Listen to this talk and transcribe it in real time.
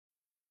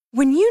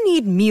When you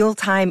need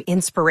mealtime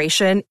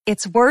inspiration,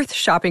 it's worth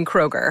shopping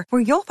Kroger,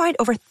 where you'll find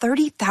over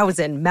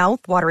 30,000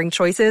 mouth-watering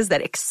choices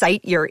that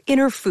excite your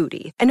inner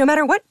foodie. And no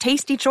matter what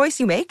tasty choice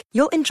you make,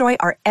 you'll enjoy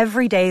our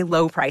everyday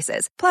low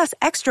prices, plus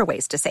extra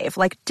ways to save,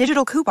 like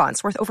digital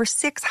coupons worth over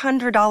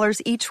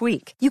 $600 each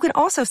week. You can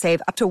also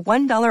save up to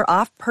 $1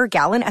 off per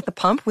gallon at the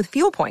pump with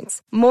fuel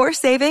points. More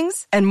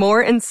savings and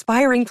more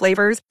inspiring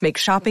flavors make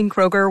shopping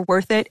Kroger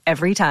worth it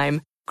every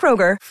time.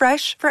 Kroger,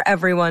 fresh for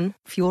everyone.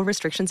 Fuel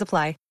restrictions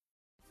apply.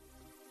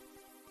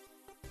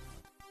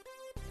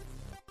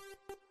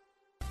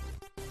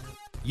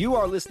 You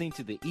are listening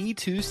to the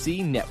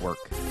E2C Network,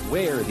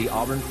 where the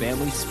Auburn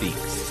family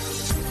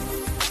speaks.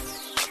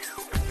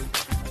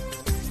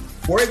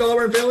 Morning,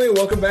 Auburn family.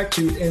 Welcome back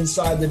to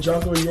Inside the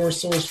Jungle, your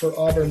source for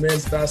Auburn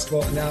men's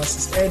basketball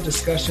analysis and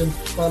discussion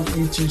on the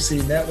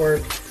E2C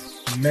Network.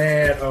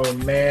 Man, oh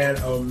man,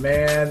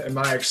 am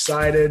I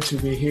excited to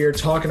be here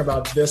talking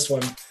about this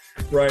one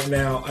right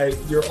now.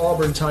 Your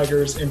Auburn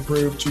Tigers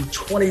improved to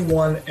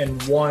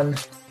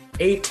 21-1.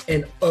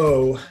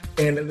 8-0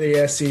 in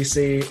the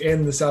SEC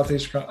in the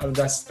Southeast.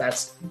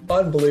 That's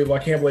unbelievable. I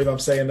can't believe I'm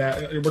saying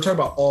that. We're talking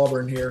about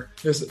Auburn here.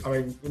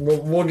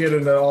 We'll get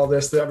into all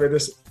this.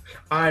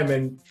 I'm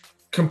in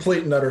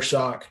complete and utter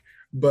shock.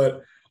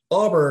 But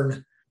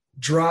Auburn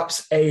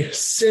drops a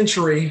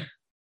century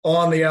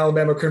on the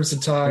Alabama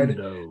Crimson Tide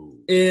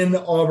in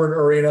Auburn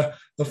Arena.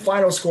 The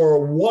final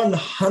score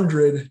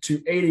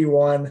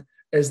 100-81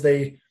 as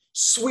they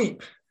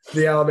sweep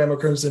the Alabama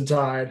Crimson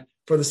Tide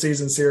for the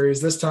season series,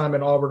 this time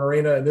in Auburn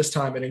Arena, and this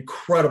time in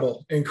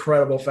incredible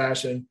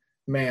fashion,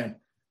 man.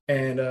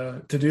 And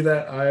to do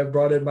that, I have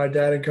brought in my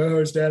dad and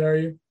co-host. Dad, how are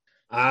you?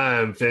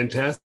 I'm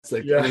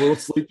fantastic. Yeah. I'm a little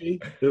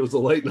sleepy. It was a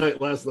late night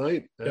last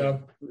night. Yeah.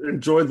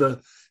 Enjoyed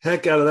the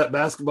heck out of that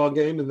basketball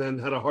game and then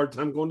had a hard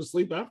time going to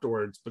sleep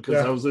afterwards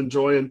because I was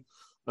enjoying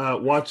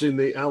watching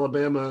the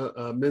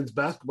Alabama men's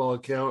basketball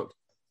account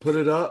put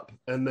it up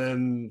and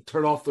then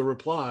turn off the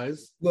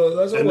replies. Well,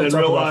 that's what and we'll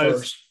then talk about realize,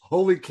 first.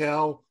 Holy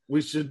cow,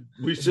 we shouldn't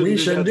do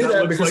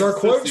that because like our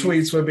quote sissies.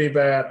 tweets would be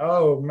bad.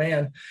 Oh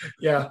man.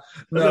 Yeah.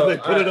 And then they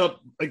put it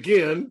up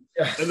again,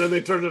 and then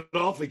they turned it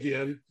off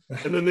again,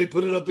 and then they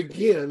put it up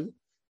again,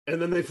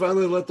 and then they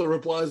finally let the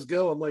replies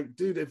go. I'm like,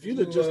 dude, if you'd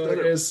have just done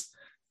it.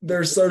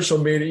 Their social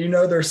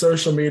media, their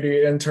social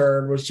media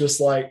intern was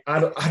just like, I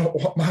don't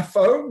want my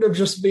phone to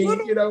just be,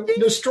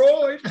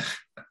 destroyed.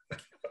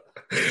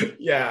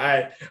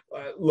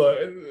 Look,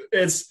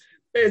 it's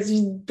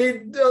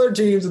the other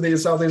teams in the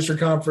Southeastern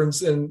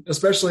Conference, and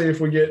especially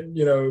if we get,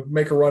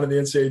 make a run in the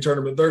NCAA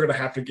tournament, they're going to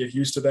have to get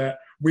used to that.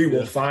 We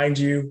will find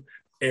you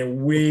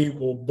and we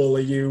will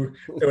bully you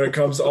when it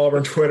comes to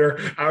Auburn Twitter.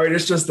 I mean,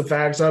 it's just the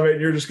facts of it.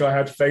 And you're just going to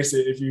have to face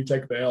it if you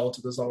take the L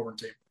to this Auburn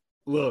team.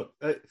 Look,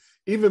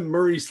 even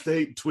Murray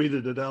State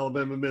tweeted at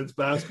Alabama men's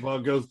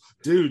basketball, goes,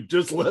 dude,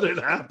 just let it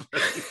happen.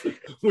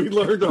 We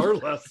learned our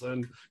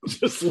lesson.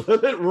 Just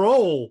let it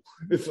roll.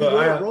 If you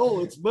let it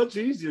roll, it's much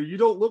easier. You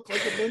don't look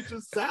like a bunch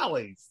of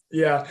Sallies.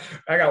 Yeah,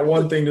 I got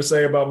one thing to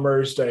say about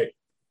Murray State.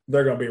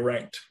 They're going to be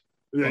ranked.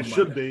 They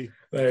should be.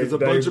 Because a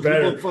they bunch of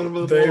better, people in front of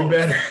them. They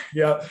better.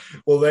 Yeah.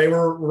 Well, they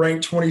were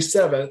ranked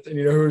 27th, and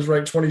who was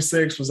ranked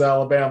 26 was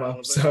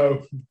Alabama.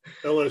 So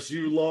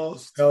LSU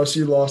lost.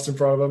 LSU lost in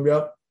front of them.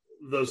 Yep.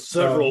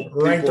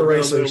 Rank the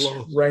racers.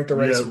 Yeah, rank the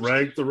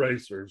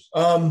racers.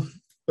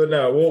 But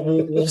no,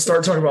 we'll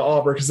start talking about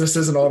Auburn because this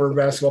is an Auburn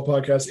basketball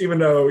podcast. Even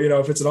though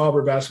if it's an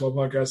Auburn basketball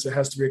podcast, it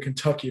has to be a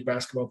Kentucky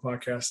basketball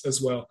podcast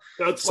as well.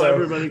 That's why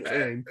everybody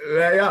came.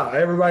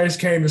 Everybody's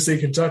came to see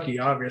Kentucky.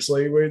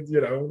 Obviously,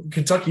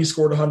 Kentucky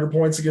scored 100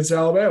 points against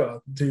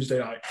Alabama Tuesday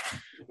night.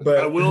 But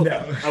I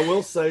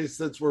will say,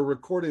 since we're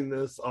recording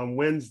this on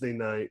Wednesday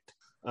night,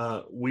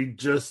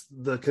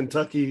 the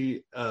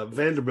Kentucky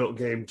Vanderbilt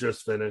game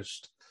just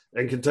finished,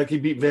 and Kentucky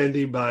beat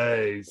Vandy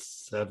by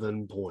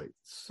 7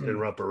 points in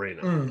Rupp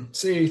Arena. And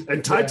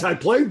Ty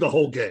played the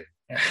whole game.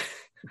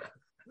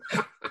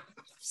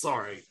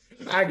 Sorry,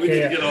 I can't. We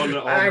need to get on the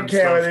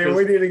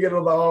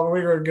Auburn.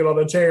 We're going to get on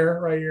a tear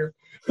right here.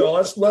 So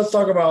let's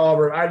talk about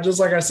Auburn.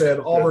 Like I said,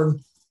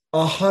 Auburn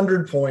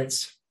 100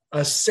 points,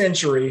 a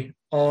century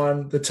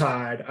on the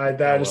Tide.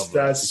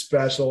 That's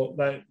special.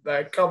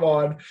 That come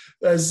on,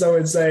 that's so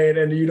insane.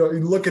 And you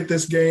look at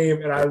this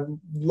game, and I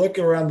look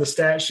around the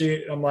stat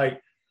sheet, and I'm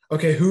like,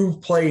 okay, who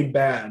played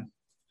bad?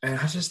 And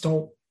I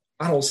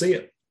don't see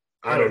it.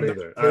 I don't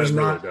either.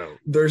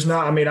 There's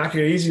not. I mean, I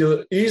could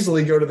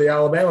easily go to the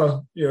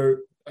Alabama,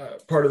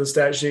 part of the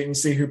stat sheet and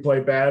see who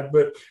played bad.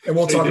 And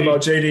we'll talk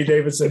about J.D.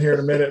 Davidson here in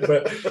a minute.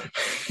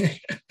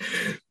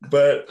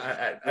 But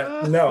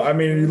no, I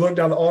mean, you look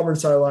down the Auburn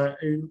sideline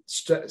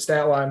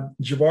stat line,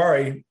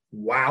 Jabari.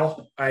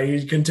 Wow,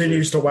 he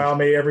continues to wow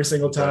me every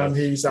single time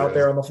he's out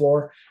there on the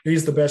floor.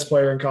 He's the best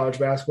player in college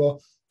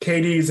basketball.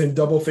 KD's in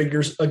double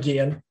figures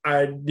again.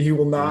 He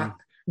will not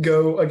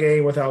go a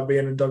game without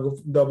being in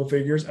double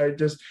figures.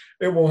 It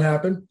won't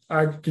happen.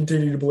 I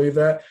continue to believe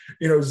that.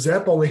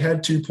 Zep only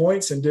had 2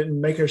 points and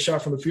didn't make a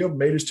shot from the field,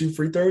 made his 2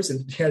 free throws,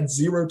 and he had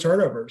 0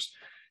 turnovers.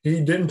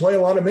 He didn't play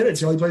a lot of minutes.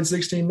 He only played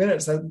 16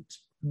 minutes.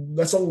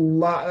 That's a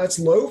lot. That's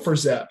low for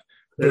Zep.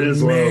 It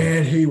is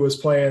man, low. he was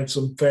playing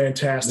some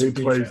fantastic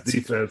He plays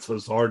defense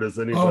as hard as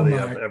Oh anybody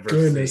my I've ever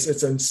goodness, seen.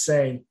 it's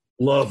insane.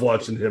 Love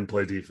watching him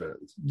play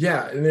defense.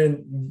 Yeah,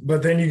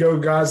 but then you go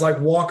guys like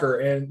Walker,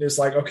 and it's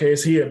like, okay,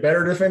 is he a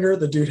better defender?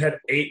 The dude had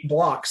 8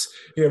 blocks.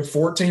 He had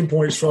 14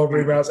 points, 12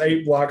 rebounds,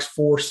 8 blocks,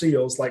 4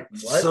 steals. Like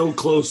what? So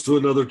close to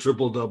another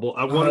triple-double.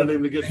 I wanted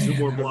him to get 2 more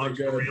that would've blocks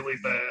been good. really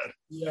bad.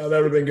 Yeah,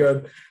 that would have been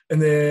good.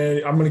 And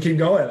then I'm going to keep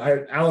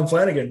going. Alan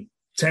Flanagan,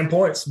 10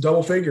 points,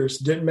 double figures.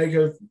 Didn't make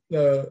a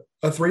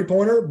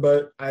 3-pointer,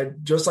 but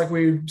just like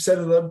we said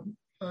in the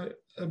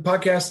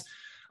podcast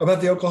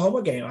about the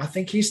Oklahoma game, I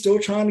think he's still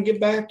trying to get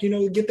back,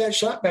 get that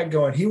shot back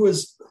going. He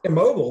was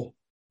immobile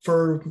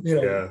for,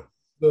 the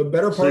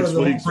better part 6 of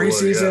the weeks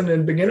preseason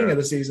and beginning Yeah. of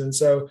the season.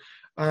 So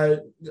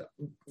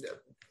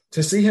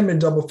to see him in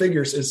double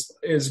figures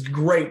is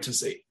great to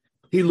see.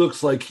 He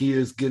looks like he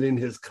is getting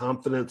his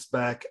confidence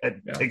back at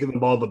taking the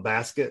ball to the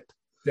basket.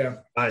 Yeah.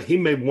 He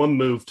made one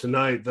move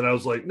tonight that I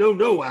was like,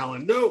 no,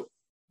 Alan, no.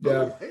 Yeah.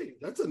 Oh, hey,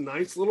 that's a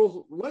nice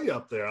little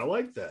layup there. I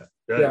like that.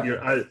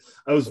 Yeah.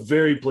 I was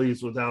very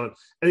pleased with Alan.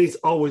 And he's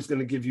always going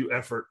to give you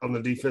effort on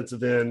the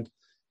defensive end.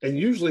 And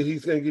usually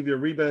he's going to give you a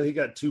rebound. He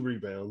got 2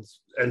 rebounds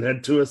and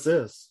had 2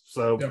 assists.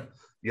 So,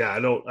 I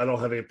don't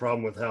have any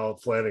problem with how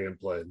Flanagan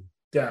played.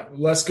 Yeah,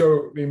 let's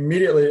go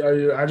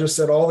immediately. I just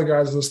said all the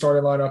guys in the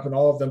starting lineup, and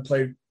all of them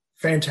played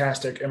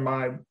fantastic in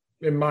my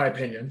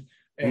opinion,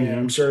 and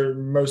I'm sure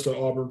most of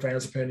Auburn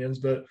fans' opinions.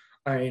 But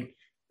I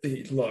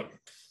mean, look,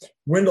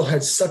 Wendell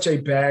had such a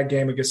bad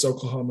game against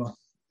Oklahoma.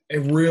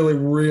 It really,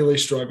 really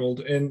struggled,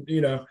 and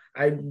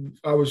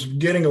I was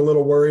getting a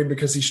little worried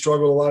because he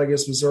struggled a lot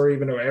against Missouri,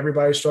 even though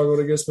everybody struggled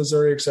against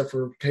Missouri except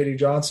for Katie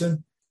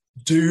Johnson.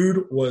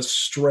 Dude was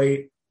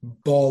straight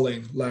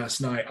balling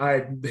last night.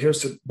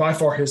 Here's by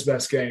far his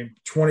best game.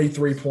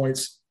 23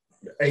 points,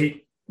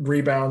 8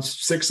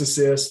 rebounds, 6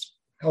 assists.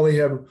 He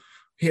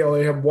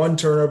only had 1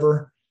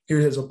 turnover. He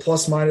has a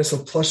plus minus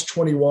of plus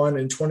 21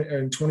 in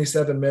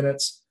 27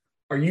 minutes.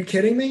 Are you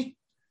kidding me?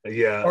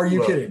 Yeah. Are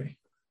you kidding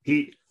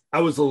me?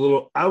 I was a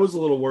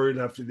little worried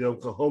after the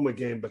Oklahoma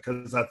game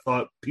because I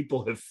thought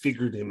people have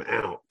figured him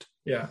out.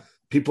 Yeah.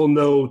 People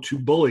know to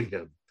bully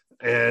him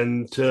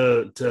and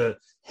to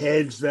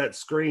hedge that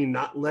screen,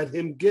 not let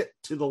him get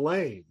to the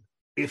lane.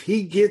 If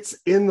he gets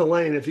in the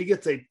lane, if he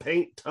gets a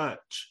paint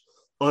touch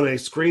on a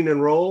screen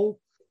and roll,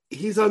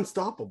 he's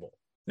unstoppable.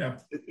 Yeah.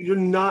 You're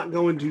not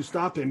going to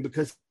stop him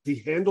because he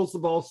handles the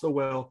ball so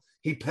well,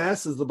 he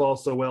passes the ball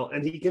so well,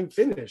 and he can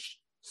finish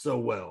so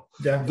well.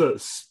 Yeah. The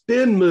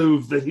spin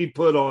move that he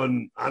put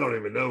on, I don't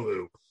even know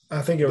who.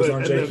 I think it was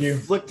on JQ.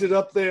 Flicked it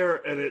up there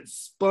and it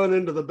spun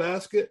into the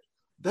basket.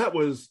 That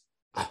was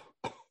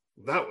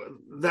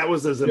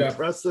as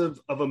impressive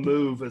of a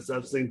move as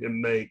I've seen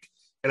him make.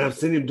 And I've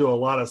seen him do a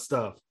lot of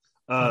stuff.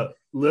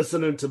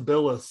 Listening to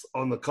Billis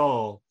on the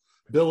call,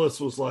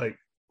 Billis was like,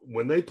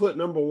 when they put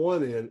number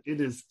 1 in, it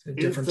is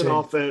instant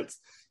offense.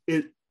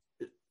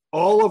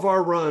 All of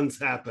our runs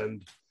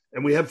happened,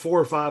 and we had 4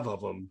 or 5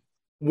 of them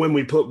when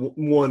we put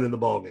 1 in the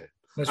ball game.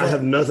 That's I right.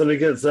 have nothing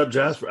against Zep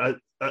Jasper.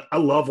 I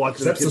love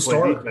watching Zep's the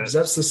starter.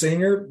 Zep's the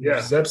senior.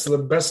 Yeah. Zep's the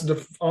best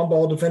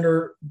on-ball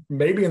defender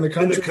maybe in the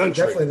country.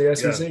 Definitely in the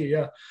SEC,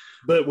 yeah.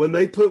 But when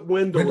they put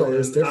Wendell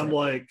is in, different. I'm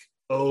like,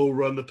 oh,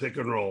 run the pick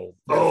and roll.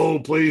 Yeah. Oh,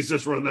 please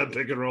just run that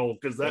pick and roll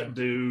because that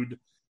dude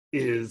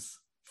is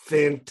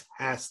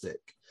fantastic.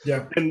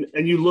 Yeah. And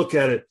you look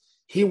at it,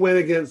 he went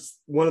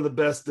against one of the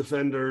best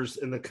defenders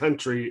in the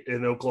country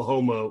in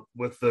Oklahoma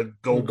with the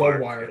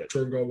Goldwire.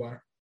 True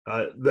Goldwire.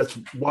 That's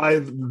why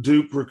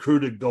Duke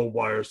recruited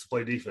Goldwires to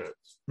play defense.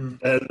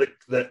 And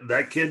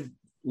that kid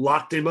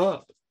locked him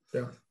up.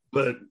 Yeah.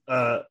 But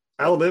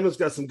Alabama's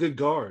got some good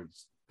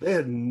guards. They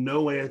had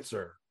no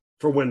answer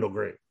for Wendell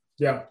Green.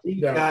 Yeah.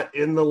 He got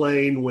in the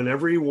lane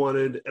whenever he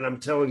wanted. And I'm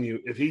telling you,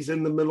 if he's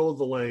in the middle of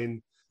the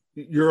lane,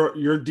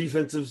 your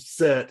defensive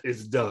set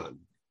is done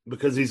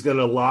because he's going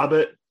to lob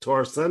it to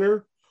our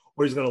center,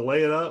 or he's going to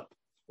lay it up,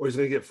 or he's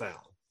going to get fouled.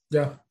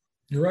 Yeah,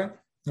 you're right.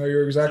 No,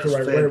 you're exactly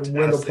right.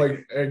 Wendell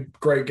played a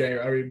great game.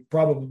 I mean,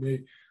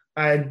 probably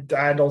I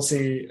don't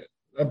see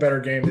a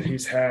better game that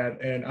he's had,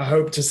 and I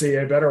hope to see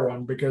a better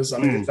one because, I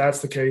mean, if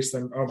that's the case,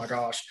 then oh my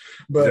gosh.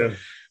 But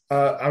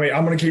I mean,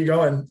 I'm going to keep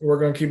going. We're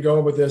going to keep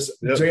going with this.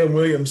 Yep. Jalen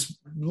Williams,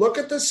 look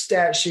at the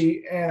stat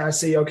sheet, and I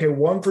see, okay,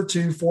 1 for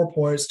 2, 4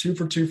 points, 2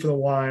 for 2 from the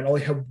line,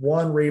 only had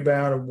 1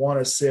 rebound and 1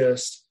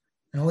 assist,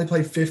 and only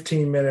played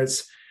 15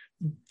 minutes.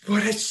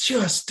 But it's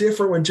just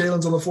different when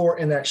Jalen's on the floor,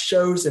 and that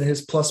shows in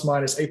his plus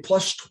minus, a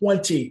plus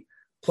 20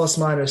 plus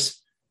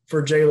minus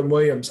for Jalen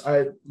Williams.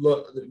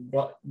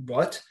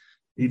 What?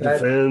 He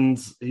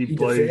defends. He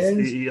plays.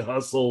 Defends. He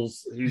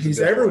hustles. He's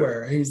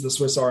everywhere. He's the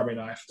Swiss Army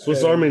knife.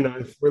 Swiss Army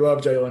knife. We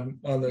love Jalen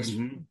on this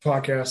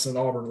podcast, and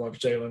Auburn loves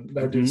Jalen.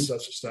 That dude's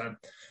such a stud.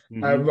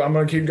 I'm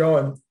going to keep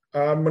going.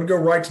 I'm going to go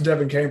right to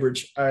Devin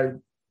Cambridge. I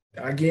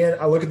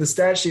look at the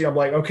stat sheet. I'm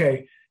like,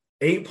 okay,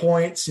 8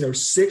 points,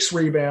 6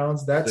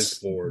 rebounds.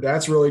 That's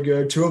really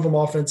good. 2 of them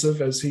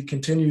offensive as he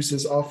continues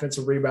his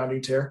offensive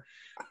rebounding tear.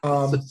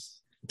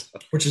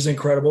 which is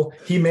incredible.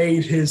 He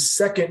made his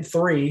second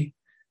three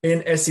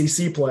in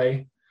SEC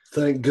play.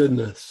 Thank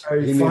goodness.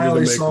 I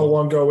finally saw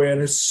one go in.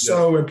 It's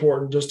so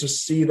important just to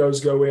see those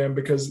go in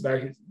because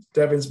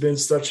Devin's been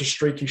such a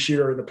streaky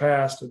shooter in the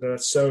past. And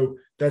that's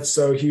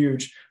so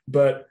huge.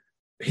 But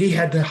he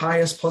had the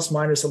highest plus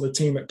minus on the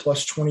team at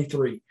plus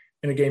 23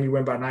 in a game he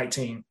won by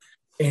 19.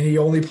 And he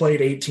only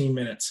played 18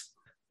 minutes.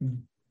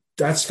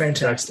 That's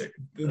fantastic.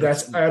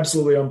 That's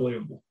absolutely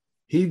unbelievable.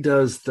 He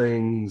does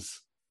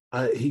things.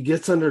 He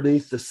gets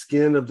underneath the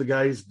skin of the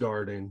guy he's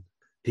guarding.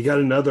 He got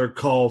another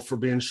call for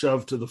being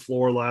shoved to the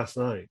floor last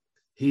night.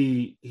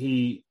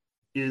 He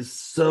is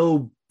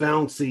so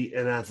bouncy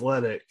and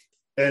athletic.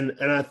 And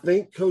I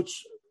think Coach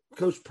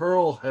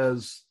Pearl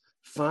has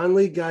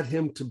finally got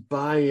him to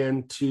buy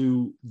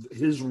into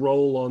his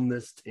role on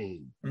this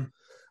team.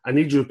 I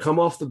need you to come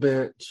off the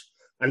bench.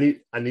 I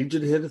need you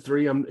to hit a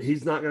three.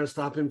 He's not going to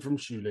stop him from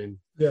shooting.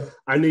 Yeah.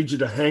 I need you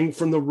to hang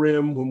from the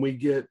rim when we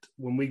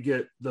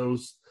get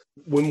those.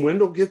 When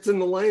Wendell gets in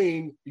the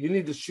lane, you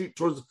need to shoot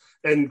towards.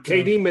 And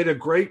KD made a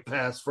great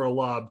pass for a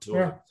lob to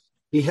him.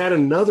 He had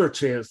another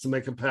chance to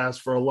make a pass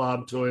for a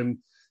lob to him,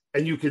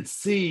 and you could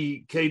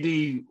see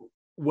KD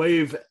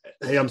wave,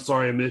 "Hey, I'm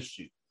sorry, I missed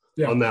you."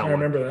 On that one, I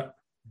remember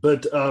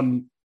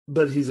that.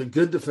 But he's a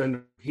good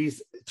defender.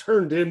 He's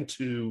turned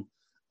into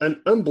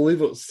an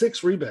unbelievable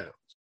 6 rebounds.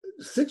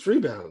 6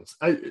 rebounds.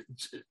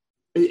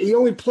 He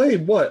only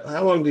played what?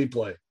 How long did he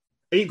play?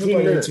 18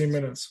 minutes. 18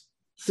 minutes.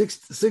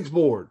 Six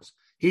boards.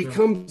 He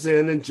comes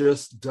in and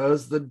just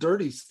does the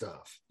dirty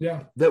stuff.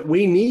 Yeah. That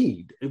we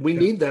need. We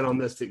need that on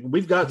this team.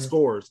 We've got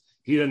scores.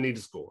 He doesn't need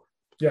to score.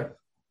 Yeah.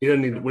 He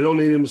doesn't need. We don't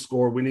need him to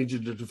score. We need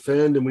you to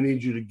defend, and we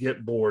need you to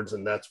get boards,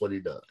 and that's what he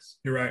does.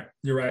 You're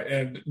right.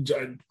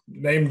 And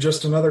name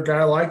just another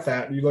guy like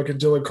that. You look at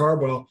Dylan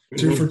Cardwell,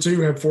 2 for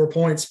 2, had 4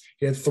 points.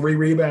 He had 3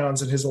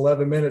 rebounds in his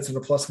 11 minutes and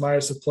a plus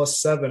minus of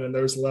 +7 in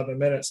those 11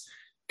 minutes.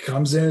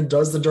 Comes in,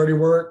 does the dirty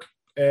work,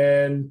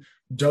 and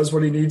does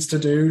what he needs to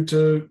do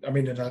to. I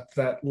mean,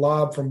 that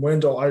lob from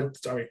Wendell. I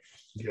mean,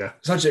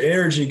 such an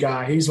energy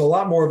guy. He's a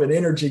lot more of an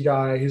energy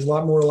guy. He's a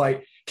lot more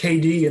like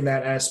KD in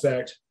that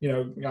aspect. You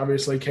know,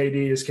 obviously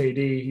KD is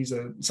KD. He's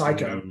a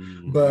psycho,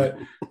 but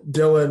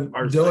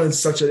Dylan's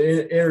such an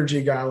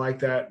energy guy like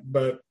that.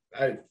 But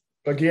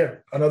again,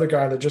 another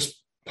guy that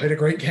just played a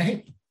great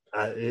game.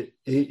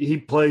 He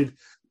played.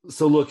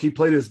 So look, he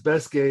played his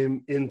best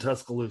game in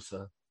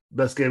Tuscaloosa.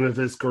 Best game of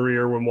his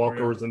career when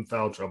Walker was in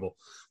foul trouble.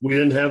 We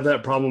didn't have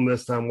that problem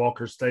this time.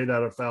 Walker stayed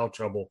out of foul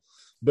trouble.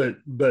 But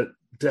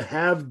to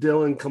have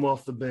Dylan come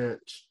off the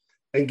bench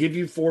and give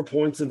you 4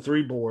 points and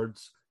 3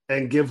 boards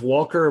and give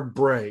Walker a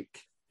break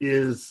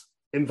is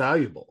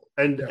invaluable.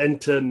 And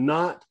to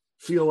not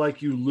feel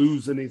like you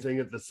lose anything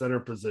at the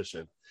center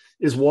position.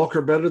 Is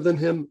Walker better than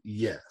him?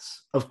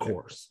 Yes, of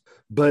course.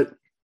 But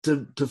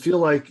to feel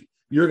like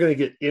you're going to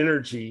get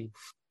energy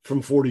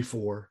from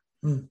 44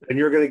 and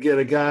you're going to get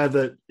a guy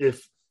that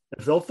if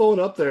they'll throw it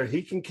up there,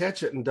 he can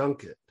catch it and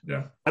dunk it.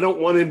 Yeah. I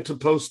don't want him to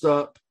post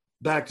up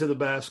back to the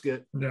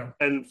basket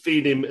and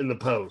feed him in the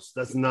post.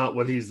 That's not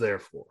what he's there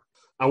for.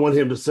 I want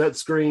him to set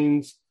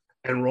screens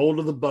and roll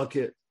to the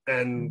bucket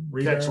and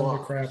catch the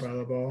crap out of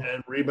the ball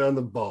and rebound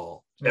the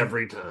ball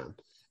every time.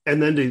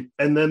 And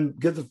then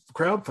get the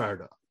crowd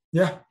fired up.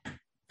 Yeah.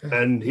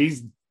 And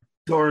he's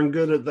darn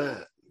good at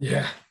that.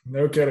 Yeah.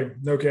 No kidding.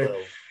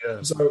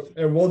 So,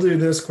 and we'll do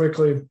this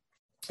quickly.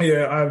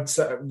 Yeah, I'd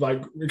say,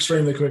 like,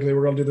 extremely quickly.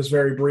 We're going to do this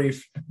very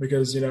brief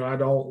because, I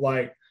don't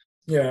like,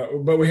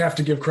 but we have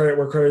to give credit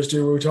where credit is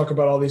due. We talk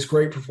about all these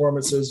great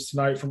performances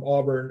tonight from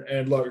Auburn,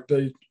 and look,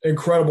 the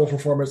incredible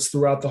performance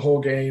throughout the whole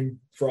game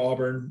for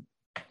Auburn.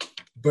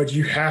 But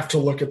you have to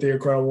look at the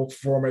incredible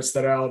performance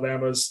that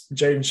Alabama's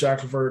Jaden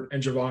Shackelford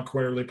and Javon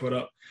Quinterly put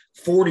up.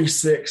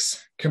 46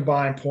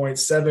 combined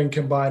points, 7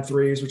 combined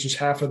threes, which is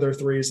half of their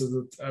threes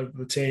of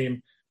the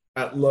team.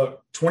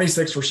 Look,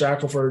 26 for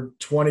Shackelford,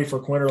 20 for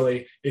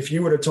Quinterly. If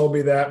you would have told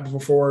me that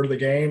before the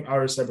game, I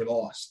would have said we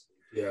lost.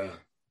 Yeah.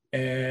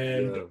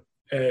 And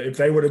if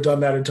they would have done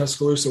that in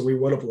Tuscaloosa, we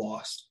would have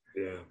lost.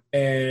 Yeah.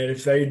 And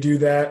if they do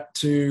that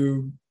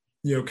to,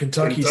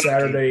 Kentucky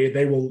Saturday,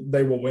 they will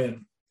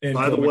win.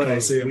 By the way,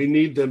 we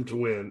need them to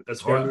win.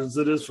 As hard as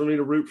it is for me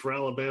to root for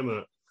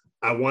Alabama,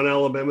 I want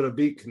Alabama to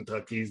beat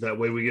Kentucky. That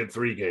way we get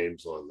 3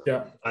 games on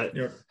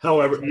them.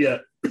 However,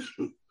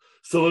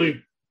 so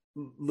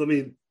let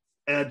me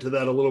add to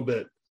that a little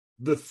bit.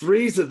 The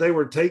threes that they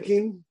were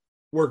taking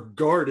were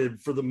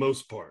guarded for the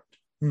most part.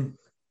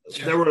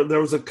 There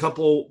was a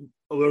couple.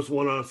 There was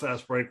one on a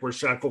fast break where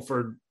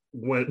Shackelford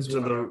went to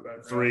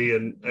the 3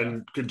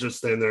 and could just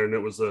stand there, and it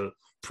was a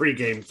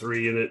pregame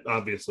 3, and it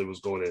obviously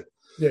was going in.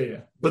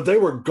 Yeah. But they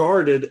were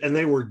guarded and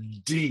they were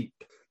deep.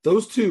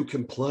 Those two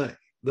can play.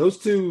 Those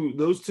two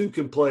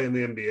can play in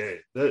the NBA.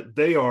 That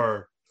they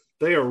are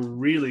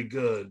really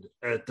good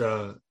at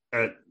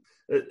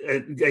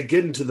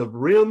getting to the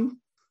rim.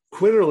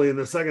 Quinterly in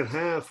the second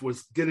half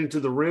was getting to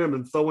the rim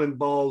and throwing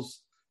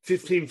balls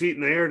 15 feet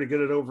in the air to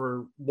get it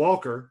over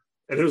Walker,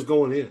 and it was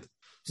going in.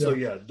 So,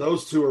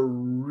 those two are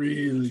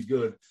really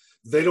good.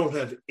 They don't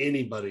have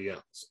anybody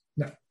else.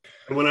 No.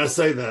 And when I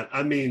say that,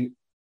 I mean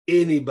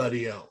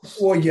anybody else.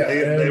 Well, yeah.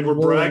 They were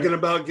bragging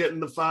about getting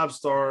the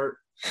 5-star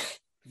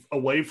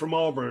away from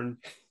Auburn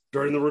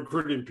during the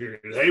recruiting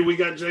period. Hey, we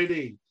got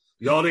JD.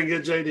 Y'all didn't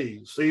get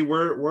JD. See,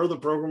 we're the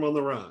program on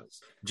the rise.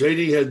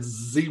 JD had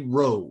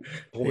 0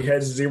 points. He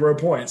had 0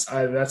 points.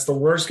 That's the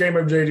worst game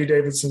of JD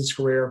Davidson's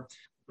career.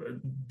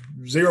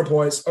 0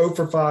 points, 0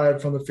 for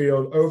 5 from the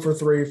field, 0 for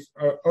 3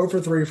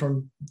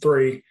 from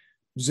 3,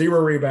 0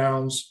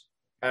 rebounds.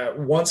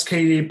 Once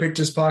KD picked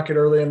his pocket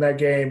early in that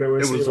game, it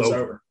was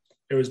over.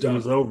 It was done. It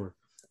was over.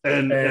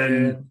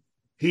 And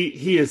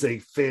he is a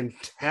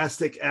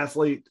fantastic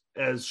athlete,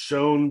 as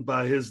shown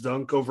by his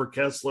dunk over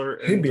Kessler.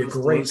 He'd be a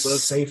great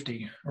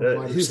safety.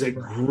 He's a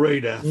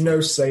great athlete. You know,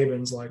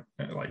 Saban's like,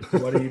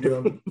 what are you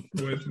doing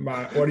with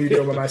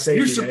my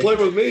safety? You should play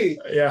with me.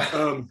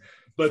 Yeah.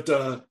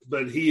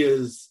 But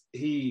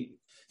he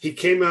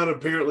came out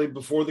apparently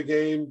before the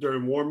game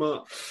during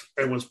warm-up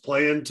and was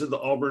playing to the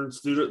Auburn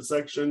student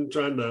section,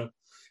 trying to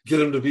get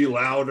them to be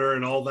louder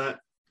and all that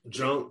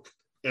junk.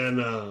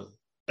 And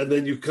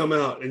then you come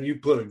out and you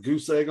put a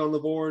goose egg on the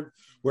board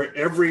where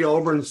every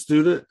Auburn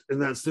student in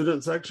that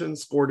student section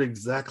scored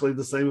exactly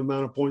the same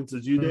amount of points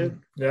as you did.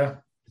 Yeah.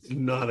 It's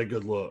not a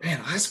good look. Man,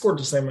 I scored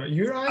the same amount.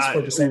 You and I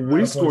scored the same amount.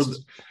 We scored.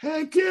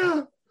 Heck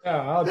yeah.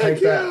 Yeah, I'll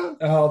take that.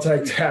 I'll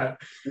take that.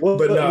 Well,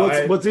 but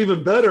no, what's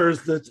even better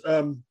is that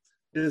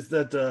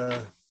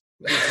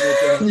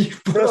you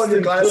put on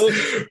your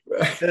glasses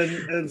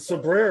and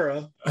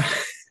Sabrera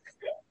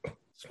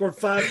scored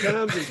 5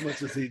 times as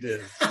much as he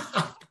did.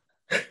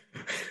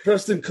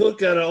 Preston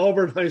Cook out of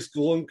Auburn High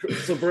School and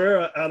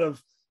Sabrera out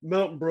of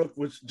Mountain Brook,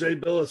 which Jay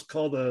Billis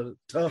called a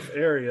tough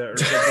area or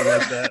something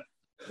like that.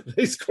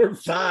 They scored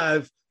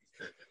 5.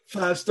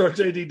 5-star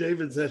JD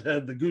Davidson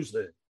had the goose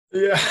egg.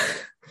 Yeah.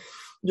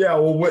 Yeah,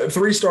 well,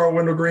 3-star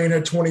Wendell Green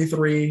had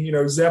 23. You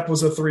know, Zepp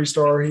was a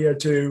 3-star. He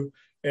had 2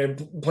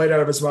 and played out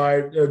of his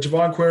mind.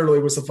 Javon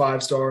Quinterly was a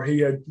 5-star. He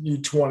had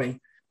 20.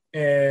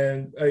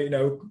 And,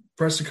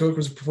 Preston Cook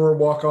was a preferred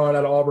walk-on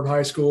out of Auburn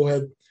High School,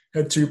 had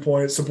 2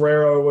 points.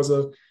 Sombrero was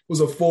a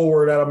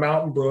forward out of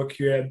Mountain Brook.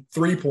 He had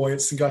 3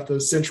 points and got the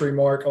century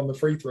mark on the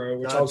free throw,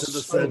 which I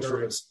was so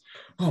nervous.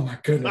 Oh, my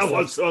goodness. I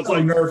was so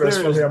like, nervous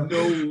for him.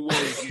 No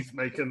way he's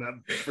making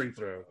that free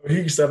throw. He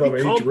can step up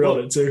and he drilled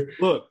it, too.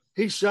 Look,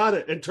 he shot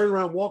it and turned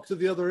around, walked to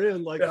the other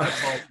end like that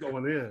ball's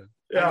going in.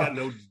 Yeah. I got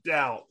no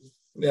doubt.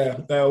 Yeah.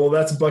 Well,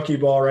 that's Bucky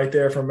ball right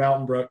there from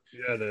Mountain Brook.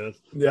 Yeah, it is.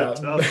 Yeah.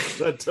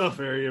 That tough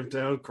area of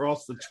town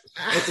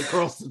that's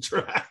across the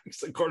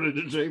tracks, according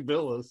to Jay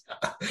Billis.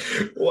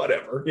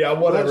 Whatever. Yeah,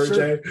 whatever,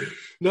 Jay.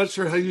 Not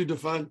sure how you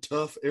define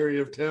tough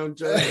area of town,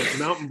 Jay, but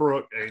Mountain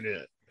Brook ain't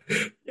it.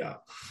 Yeah.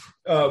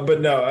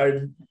 But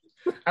no,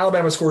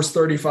 Alabama scores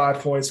 35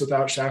 points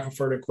without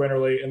Shackelford and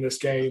Quinterly in this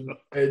game.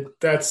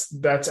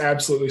 That's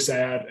absolutely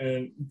sad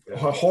and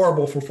a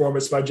horrible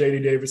performance by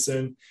JD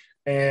Davidson.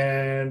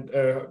 And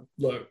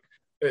look,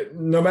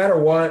 no matter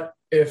what,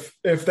 if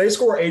they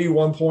score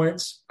 81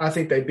 points, I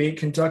think they beat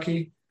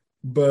Kentucky.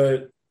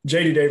 But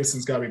JD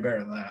Davidson's got to be better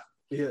than that.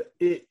 Yeah,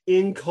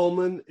 in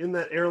Coleman, in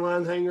that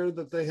airline hangar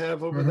that they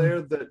have over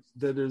there,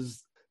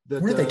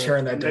 where are they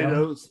tearing that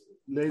down?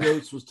 Nate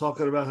Oates was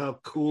talking about how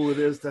cool it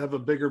is to have a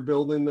bigger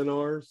building than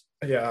ours.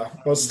 Yeah,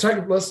 let's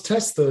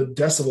test the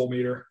decibel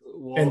meter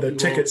and the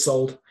tickets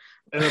sold.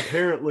 And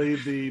apparently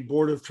the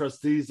board of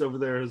trustees over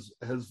there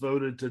has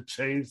voted to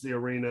change the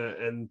arena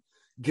and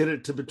get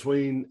it to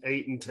between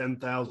 8,000 and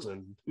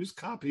 10,000. Who's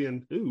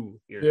copying who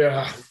here?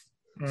 Yeah.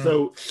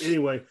 So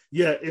anyway,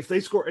 if they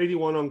score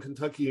 81 on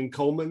Kentucky and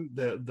Coleman,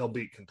 they'll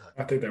beat Kentucky.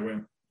 I think they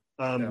win.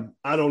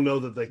 I don't know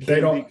that they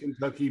can beat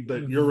Kentucky,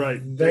 but you're right.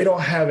 They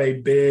don't have a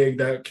big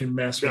that can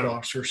mess with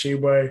Officer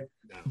Sheway.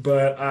 No.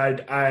 But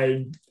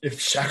if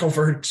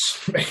Shackelford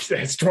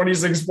has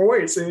 26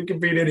 points, it can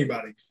beat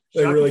anybody.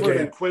 They really can.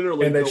 And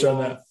Quinterly and they've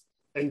shown that.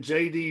 And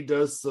JD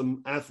does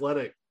some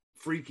athletic,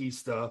 freaky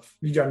stuff.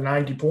 You got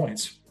 90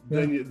 points.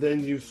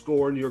 Then you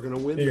score and you're going to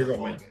win. You're going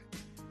to win.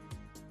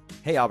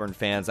 Hey, Auburn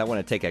fans, I want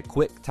to take a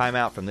quick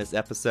timeout from this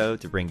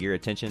episode to bring your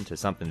attention to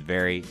something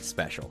very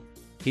special.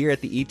 Here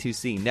at the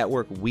E2C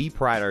Network, we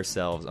pride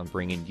ourselves on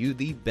bringing you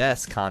the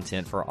best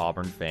content for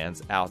Auburn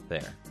fans out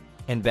there.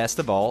 And best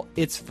of all,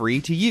 it's free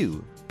to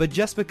you. But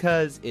just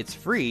because it's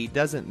free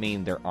doesn't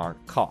mean there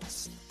aren't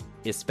costs,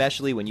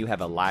 especially when you have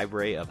a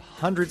library of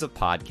hundreds of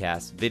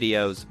podcasts,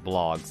 videos,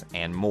 blogs,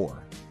 and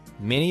more.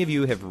 Many of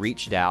you have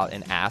reached out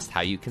and asked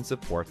how you can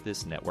support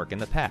this network in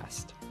the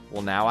past.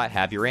 Well, now I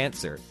have your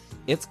answer.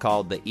 It's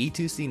called the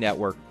E2C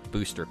Network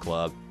Booster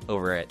Club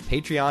over at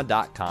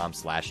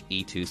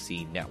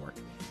patreon.com/E2C Network.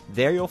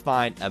 There you'll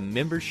find a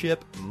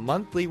membership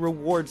monthly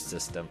reward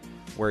system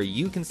where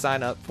you can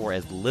sign up for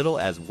as little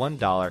as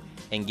 $1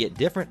 and get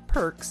different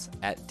perks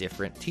at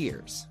different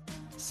tiers.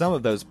 Some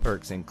of those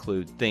perks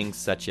include things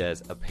such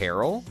as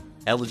apparel,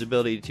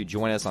 eligibility to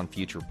join us on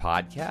future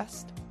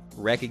podcasts,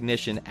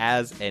 recognition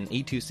as an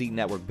E2C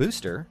Network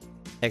booster,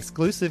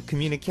 exclusive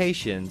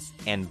communications,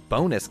 and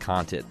bonus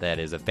content that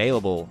is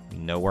available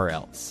nowhere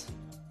else.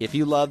 If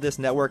you love this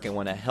network and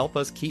want to help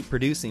us keep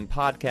producing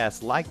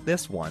podcasts like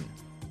this one,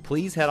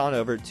 please head on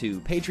over to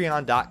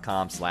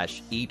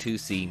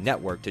patreon.com/E2C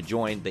Network to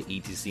join the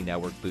E2C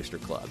Network Booster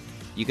Club.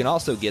 You can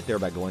also get there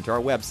by going to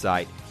our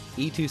website,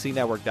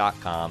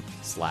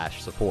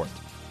 e2cnetwork.com/support.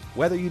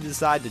 Whether you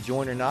decide to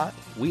join or not,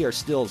 we are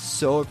still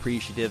so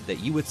appreciative that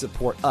you would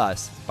support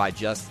us by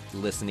just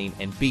listening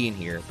and being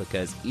here,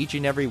 because each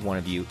and every one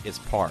of you is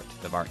part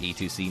of our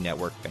E2C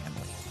Network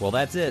family. Well,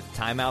 that's it.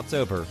 Timeout's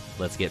over.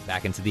 Let's get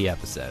back into the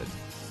episode.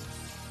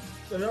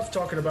 Enough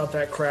talking about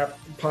that crap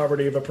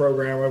poverty of a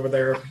program over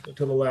there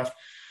to the left.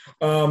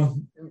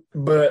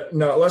 But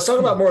no, let's talk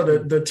about more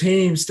of the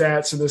team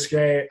stats in this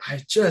game.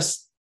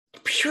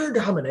 Pure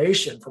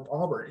domination from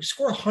Auburn. You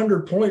score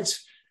 100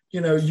 points.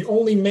 You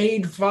only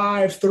made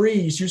 5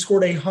 threes. You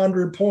scored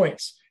 100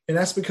 points. And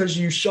that's because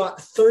you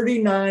shot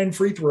 39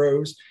 free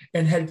throws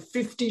and had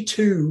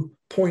 52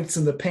 points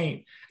in the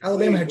paint.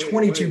 Alabama had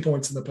 22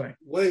 points in the paint.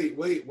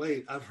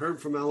 Wait. I've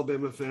heard from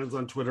Alabama fans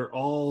on Twitter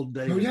all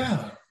day. Oh,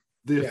 yeah.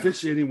 The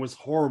officiating was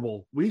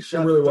horrible. We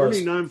shot really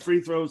 39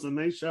 free throws and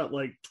they shot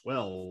like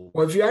 12.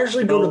 Well, if you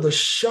actually go to the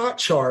shot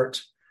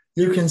chart,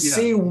 you can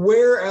see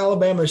where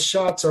Alabama's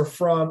shots are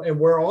from and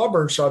where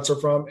Auburn's shots are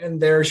from, and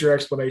there's your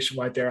explanation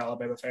right there,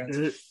 Alabama fans.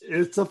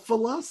 It's a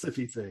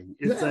philosophy thing.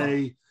 It's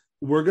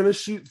we're going to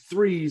shoot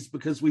threes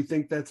because we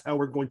think that's how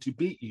we're going to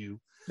beat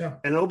you. Yeah.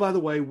 And oh, by the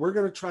way, we're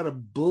going to try to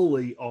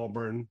bully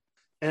Auburn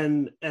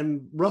and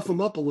rough them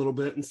up a little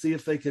bit and see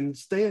if they can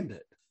stand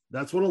it.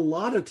 That's what a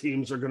lot of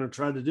teams are going to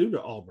try to do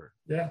to Auburn.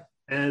 Yeah.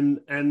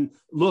 And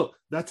look,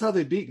 that's how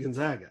they beat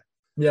Gonzaga.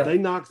 Yeah. They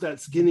knocked that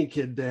skinny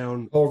kid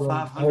down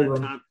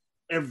 500 times.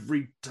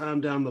 Every time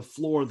down the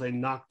floor, they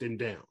knocked him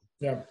down.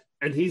 Yeah.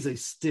 And he's a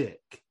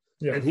stick.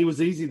 Yeah. And he was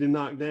easy to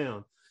knock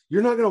down.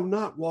 You're not going to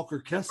knock Walker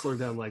Kessler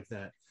down like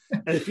that.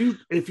 And if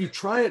you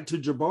try it to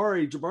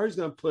Jabari's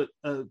going to put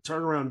a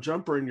turnaround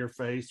jumper in your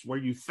face where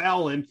you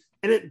foul him,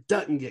 and it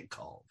doesn't get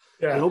called.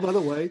 Yeah. And oh, by the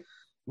way,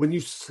 when you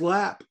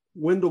slap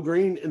Wendell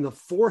Green in the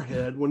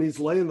forehead when he's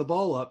laying the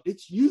ball up,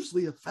 it's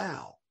usually a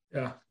foul.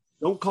 Yeah.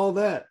 Don't call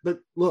that.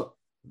 But look,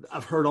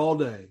 I've heard all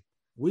day,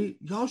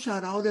 y'all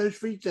shot all those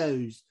free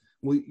throws.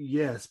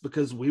 Yes,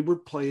 because we were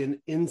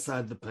playing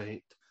inside the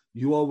paint.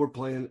 You all were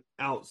playing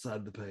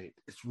outside the paint.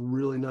 It's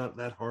really not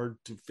that hard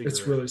to figure out.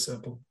 It's really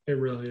simple. It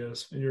really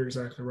is. And you're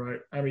exactly right.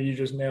 I mean, you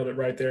just nailed it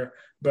right there.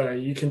 But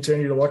you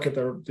continue to look at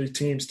the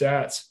team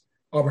stats.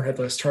 Auburn had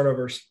less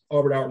turnovers.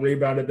 Auburn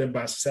out-rebounded them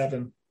by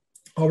 7.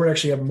 Auburn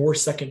actually had more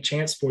second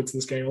chance points in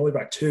this game, only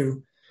by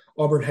 2.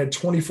 Auburn had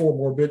 24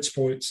 more bench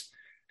points,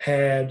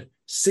 had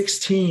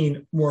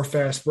 16 more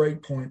fast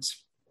break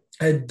points,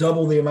 had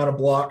double the amount of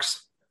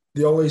blocks.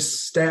 The only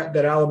stat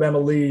that Alabama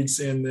leads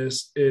in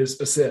this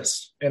is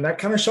assists. And that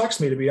kind of shocks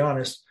me, to be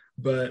honest.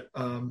 But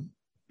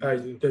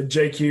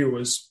JQ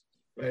was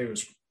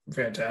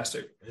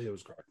fantastic. He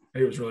was great.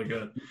 He was really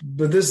good.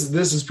 But this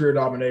is pure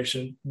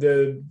domination.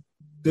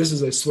 This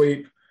is a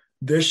sweep.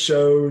 This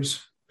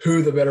shows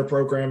who the better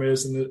program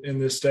is in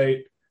this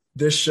state.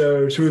 This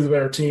shows who the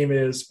better team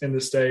is in the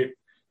state.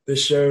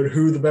 This showed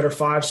who the better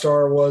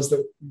 5-star was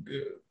the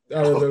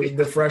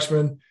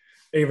freshman.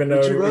 Even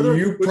though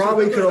you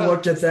probably could have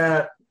looked at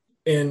that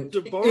in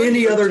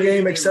any other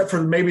game except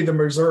for maybe the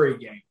Missouri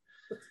game.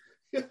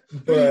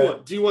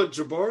 But, do you want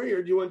Jabari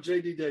or do you want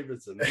J.D.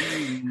 Davidson?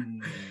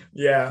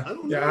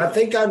 I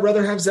think I'd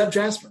rather have Zep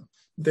Jasper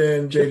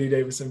than J.D.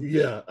 Davidson.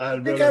 Yeah, I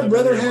think I'd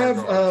rather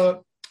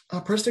have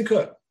Preston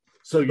Cook.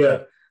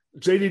 So,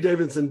 J.D.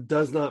 Davidson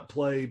does not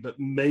play, but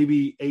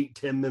maybe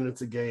 8-10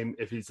 minutes a game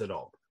if he's at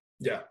Auburn.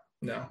 Yeah.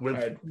 No.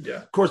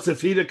 Of course,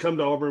 if he'd have come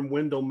to Auburn,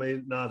 Wendell may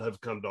not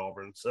have come to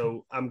Auburn.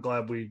 So I'm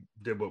glad we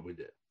did what we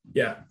did.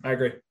 Yeah, I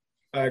agree.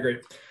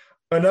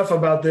 Enough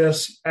about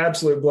this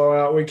absolute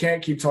blowout. We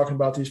can't keep talking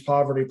about these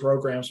poverty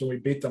programs when we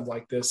beat them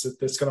like this.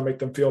 It's going to make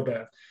them feel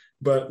bad.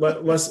 But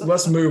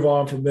let's move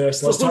on from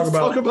this. Let's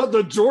talk about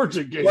the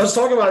Georgia game. Let's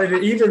talk about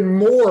an even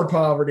more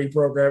poverty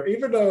program.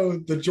 Even though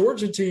the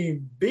Georgia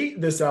team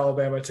beat this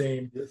Alabama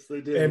team, yes,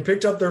 they did, and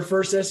picked up their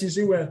first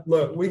SEC win.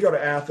 Look, we go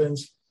to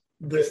Athens.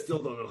 I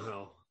still don't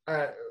know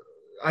how.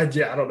 I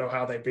don't know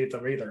how they beat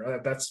them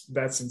either.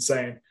 That's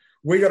insane.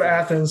 We go to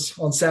Athens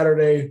on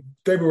Saturday,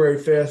 February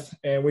 5th,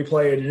 and we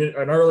play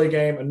an early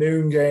game, a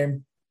noon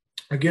game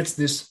against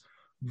this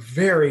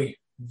very,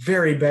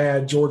 very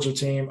bad Georgia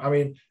team. I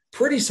mean,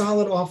 pretty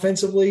solid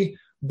offensively,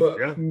 but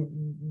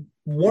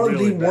one of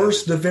the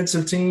worst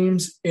defensive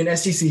teams in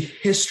SEC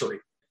history.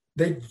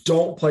 They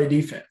don't play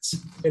defense,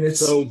 and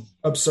it's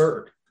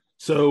absurd.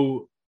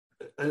 So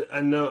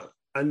I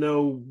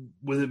know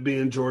with it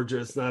being Georgia,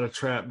 it's not a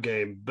trap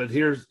game, but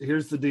here's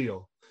the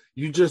deal.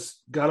 You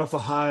just got off a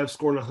high of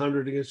scoring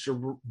 100 against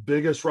your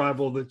biggest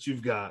rival that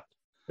you've got.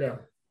 Yeah.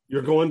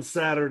 You're going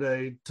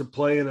Saturday to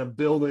play in a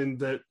building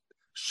that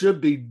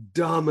should be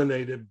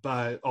dominated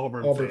by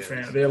Auburn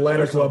fans. The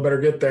Atlanta club better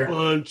get there.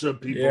 Bunch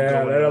of people.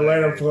 Yeah, that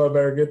Atlanta club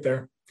better get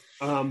there.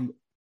 And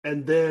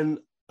then,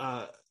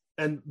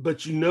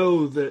 but you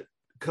know that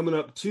coming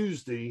up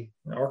Tuesday,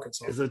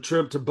 Arkansas is a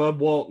trip to Bud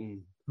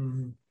Walton.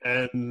 Mm-hmm.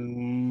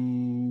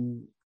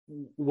 And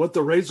what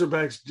the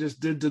Razorbacks just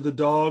did to the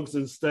Dogs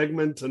in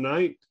Stegman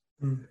tonight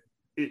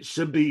it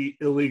should be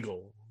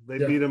illegal. They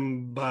Yeah. beat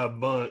them by a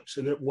bunch,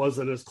 and it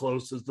wasn't as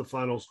close as the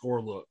final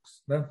score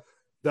looks. Yeah.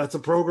 That's a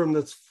program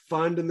that's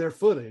finding their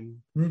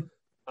footing.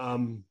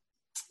 And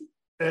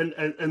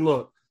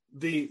look,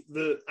 the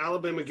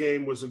Alabama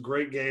game was a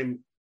great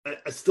game.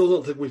 I still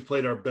don't think we've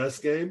played our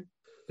best game.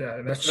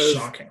 Yeah, that's Because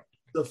shocking.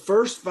 The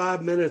first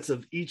 5 minutes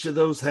of each of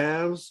those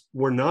halves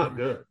were not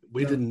good.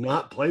 We did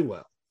not play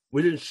well.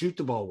 We didn't shoot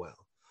the ball well.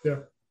 Yeah.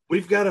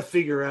 We've got to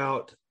figure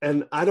out,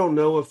 and I don't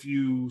know if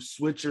you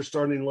switch your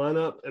starting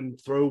lineup and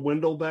throw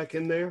Wendell back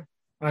in there.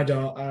 I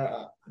don't.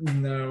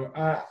 No.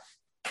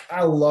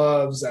 I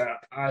love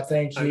Zap. I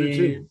think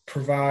he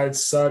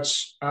provides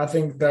such. I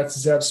think that's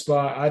Zap's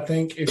spot. I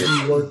think if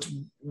you were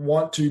to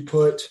want to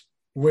put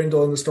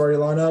Wendell in the starting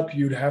lineup,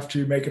 you'd have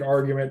to make an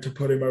argument to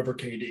put him over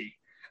KD.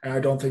 And I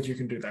don't think you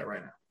can do that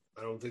right now.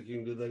 I don't think you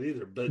can do that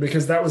either. But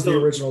because that was the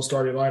original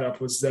starting lineup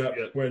was Zep,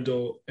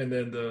 Wendell, and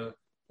then the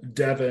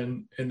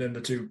Devin, and then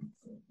the two,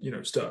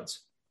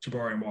 studs,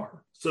 Jabari and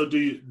Walker. So do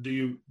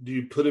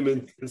you put him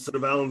in instead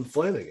of Allen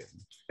Flanagan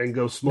and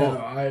go small? No,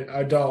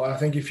 I don't. I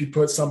think if you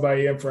put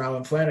somebody in for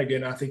Allen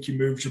Flanagan, I think you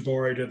move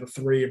Jabari to the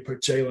 3 and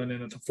put Jalen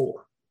in at the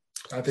 4.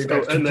 I think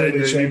that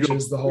completely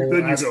changes the whole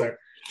aspect.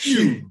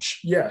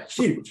 Huge. Yeah,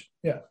 huge.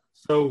 Yeah.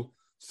 So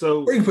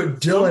or you put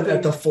Dylan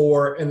at the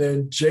 4 and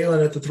then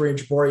Jalen at the 3 and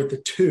Jabari at the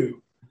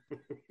 2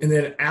 and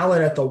then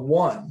Allen at the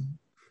 1.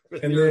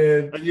 And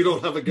you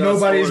don't have a guy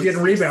nobody's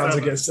getting rebounds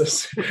against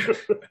us.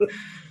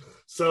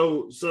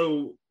 So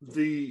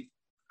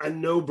I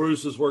know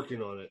Bruce is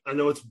working on it. I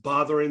know it's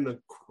bothering the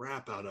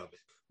crap out of it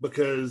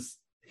because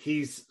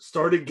he's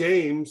started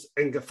games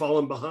and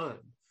fallen behind.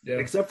 Yeah.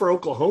 Except for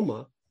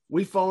Oklahoma,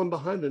 we've fallen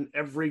behind in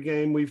every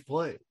game we've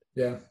played.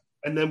 Yeah.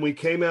 And then we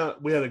came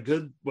out, we had a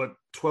good,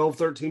 12,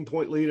 13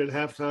 point lead at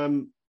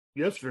halftime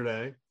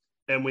yesterday.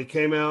 And we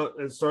came out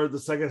and started the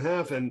second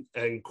half and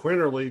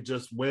Quinterly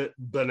just went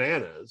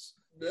bananas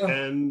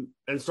and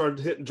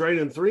started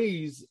draining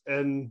threes.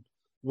 And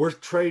we're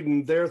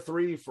trading their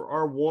 3 for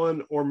our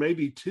 1 or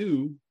maybe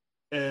 2.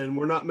 And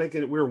we're not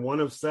making it. We're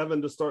 1 of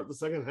 7 to start the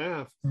second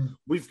half.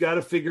 We've got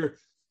to figure.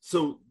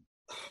 So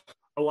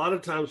a lot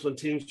of times when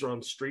teams are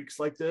on streaks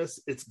like this,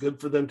 it's good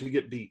for them to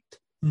get beat.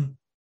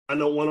 I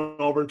don't want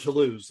Auburn to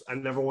lose. I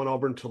never want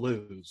Auburn to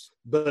lose.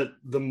 But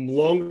the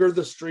longer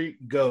the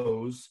streak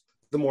goes,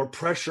 the more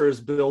pressure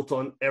is built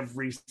on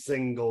every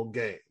single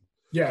game.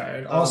 Yeah,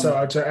 and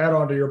also to add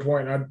on to your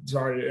point, I'm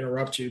sorry to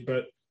interrupt you,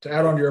 but to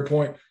add on to your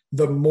point,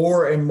 the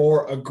more and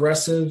more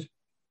aggressive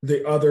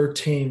the other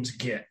teams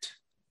get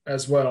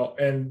as well.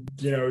 And,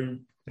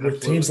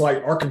 with teams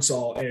like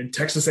Arkansas and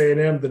Texas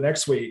A&M the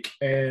next week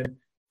and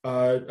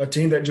a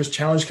team that just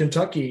challenged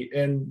Kentucky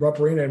and Rupp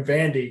Arena and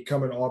Vandy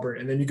coming to Auburn.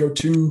 And then you go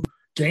to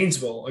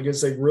Gainesville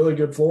against a really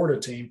good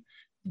Florida team.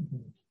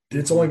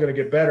 It's only going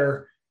to get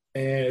better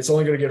and it's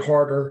only going to get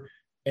harder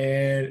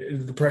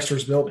and the pressure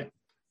is building.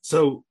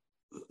 So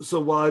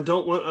while I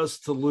don't want us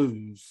to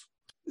lose,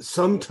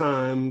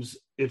 sometimes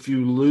if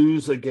you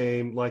lose a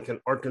game like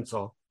an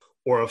Arkansas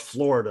or a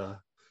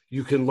Florida,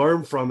 you can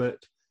learn from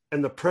it.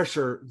 And the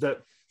pressure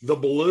that the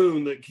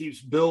balloon that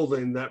keeps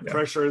building, that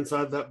pressure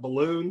inside that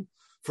balloon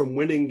from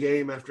winning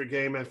game after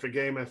game after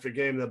game after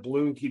game, the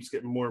balloon keeps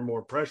getting more and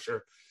more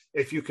pressure.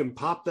 If you can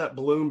pop that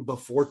balloon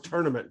before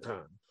tournament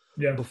time,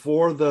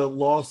 before the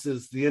loss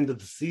is the end of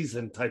the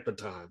season type of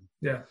time,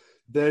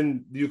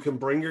 then you can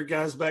bring your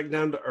guys back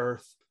down to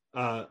earth.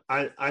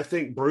 I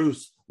think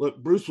Bruce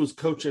was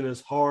coaching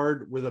as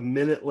hard with a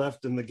minute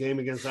left in the game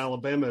against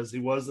Alabama as he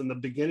was in the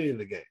beginning of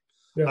the game.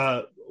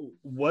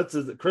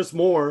 Chris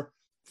Moore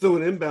threw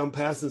an inbound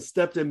pass and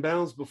stepped in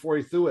bounds before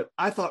he threw it.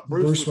 I thought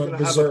Bruce was going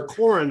to have a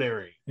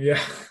coronary. Yeah.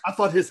 I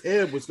thought his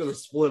head was going to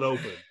split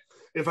open.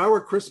 If I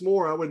were Chris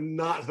Moore, I would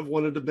not have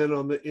wanted to have been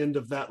on the end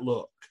of that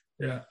look.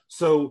 Yeah.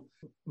 So,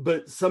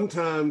 but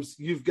sometimes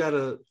you've got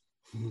to,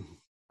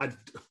 I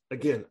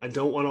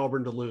don't want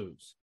Auburn to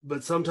lose,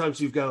 but sometimes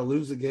you've got to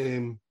lose a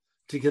game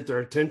to get their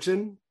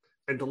attention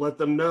and to let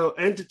them know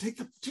and to take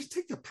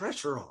the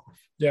pressure off.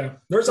 Yeah.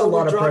 There's a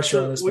lot of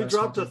pressure on this. We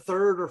dropped to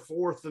 3rd or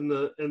 4th in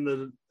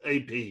the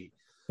AP.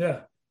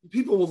 Yeah.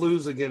 People will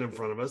lose again in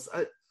front of us.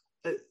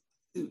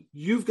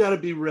 You've got to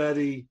be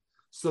ready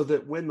so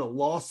that when the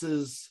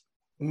losses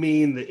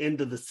mean the end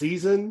of the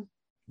season,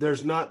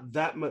 there's not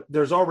that much.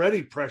 There's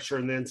already pressure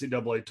in the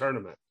NCAA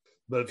tournament.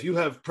 But if you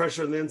have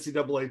pressure in the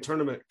NCAA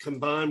tournament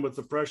combined with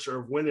the pressure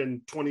of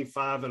winning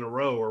 25 in a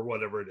row or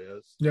whatever it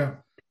is,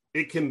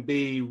 it can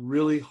be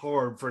really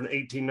hard for an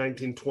 18,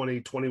 19,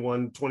 20,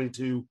 21,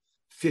 22,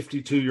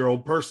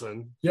 52-year-old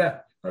person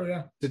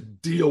to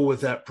deal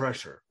with that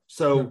pressure.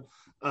 So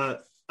I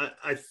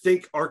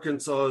think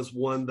Arkansas is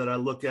one that I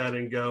look at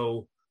and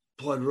go,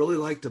 I'd really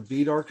like to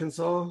beat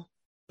Arkansas.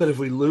 But if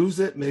we lose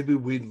it, maybe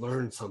we'd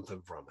learn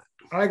something from it.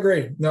 I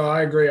agree. No,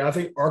 I agree. I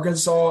think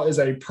Arkansas is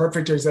a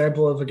perfect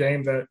example of a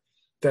game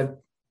that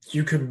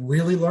you could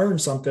really learn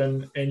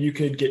something and you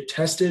could get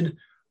tested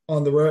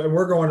on the road. And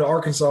we're going to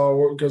Arkansas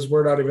because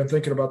we're not even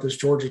thinking about this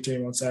Georgia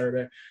team on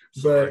Saturday.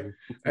 But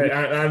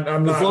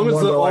I'm not. As long as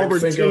the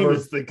Auburn team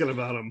is thinking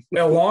about them.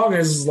 As long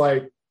as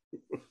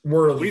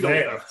We don't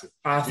there. have to.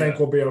 I think Yeah.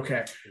 we'll be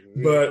okay.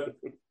 But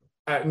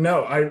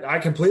I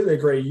completely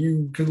agree.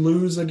 You could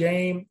lose a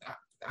game.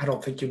 I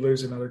don't think you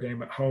lose another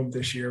game at home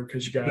this year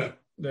because you got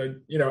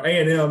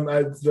A&M.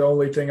 The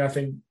only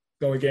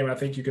game I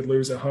think you could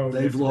lose at home.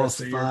 They've the lost rest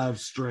of the year. 5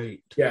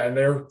 straight. Yeah, and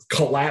they're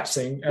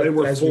collapsing. They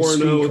were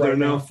 4-0. They're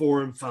now now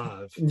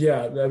 4-5.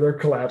 Yeah, they're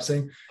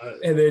collapsing.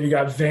 And then you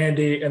got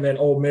Vandy, and then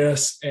Ole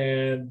Miss,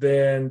 and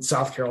then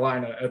South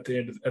Carolina at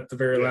the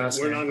very last.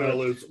 We're game. not going to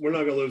lose. We're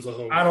not going to lose a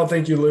home. I don't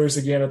think you lose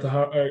again at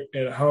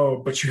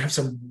home, but you have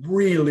some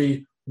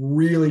really,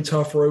 really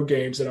tough road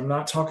games. And I'm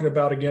not talking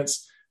about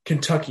against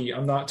Kentucky.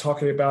 I'm not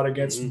talking about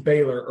against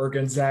Baylor or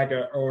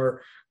Gonzaga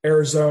or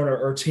Arizona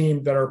or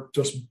team that are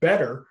just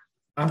better.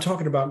 I'm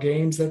talking about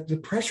games that the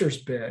pressure's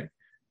big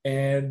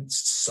and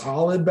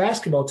solid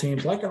basketball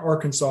teams like an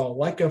Arkansas,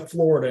 like a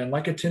Florida, and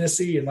like a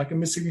Tennessee, and like a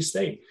Mississippi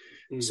State.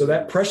 Mm-hmm. So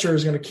that pressure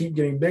is going to keep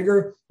getting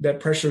bigger. That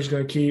pressure is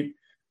going to keep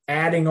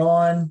adding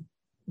on.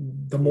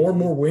 The more and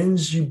more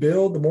wins you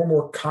build, the more and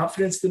more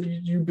confidence that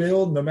you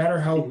build, no matter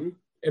how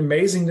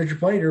amazing that you're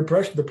playing,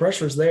 the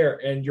pressure is there.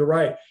 And you're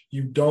right.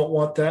 You don't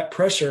want that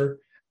pressure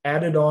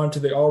added on to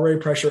the already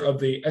pressure of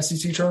the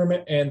SEC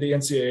tournament and the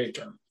NCAA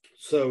tournament.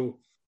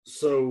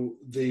 So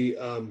the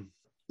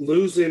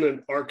losing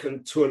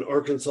to an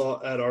Arkansas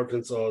at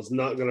Arkansas is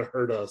not going to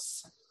hurt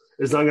us.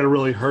 It's not going to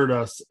really hurt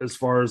us as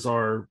far as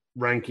our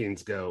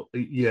rankings go.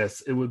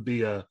 Yes, it would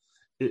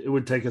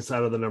take us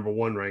out of the number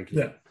 1 ranking.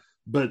 Yeah.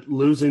 But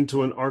losing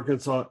to an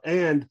Arkansas,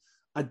 and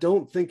I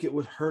don't think it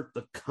would hurt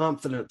the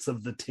confidence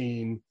of the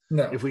team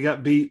if we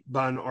got beat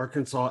by an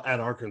Arkansas at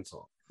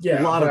Arkansas.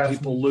 Yeah, a lot of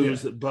people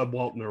lose at Bud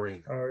Walton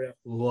Arena. Oh yeah,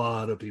 a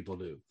lot of people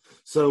do.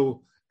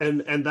 So.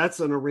 And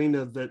that's an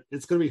arena that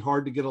it's going to be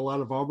hard to get a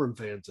lot of Auburn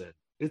fans in.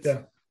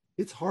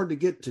 It's hard to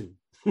get to.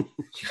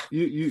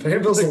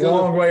 Fayetteville's a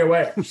long way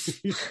away.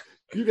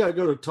 You got to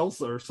go to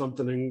Tulsa or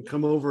something and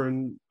come over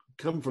and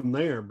come from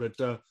there. But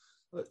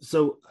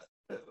so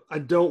I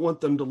don't want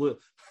them to lose.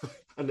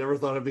 I never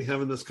thought I'd be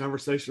having this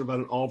conversation about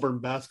an Auburn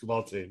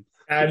basketball team.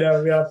 I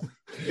know, yeah.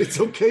 It's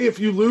okay if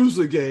you lose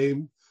a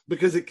game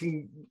because it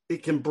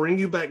can bring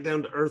you back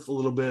down to earth a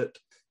little bit,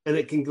 and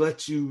it can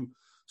let you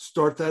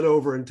start that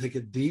over and take a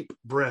deep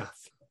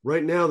breath.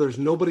 Right now, there's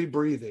nobody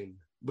breathing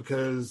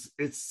because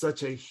it's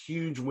such a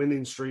huge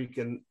winning streak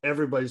and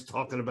everybody's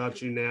talking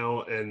about you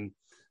now. And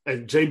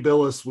Jay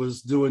Billis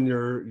was doing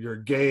your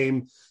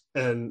game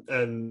and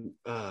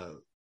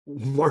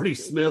Marty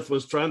Smith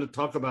was trying to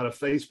talk about a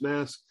face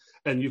mask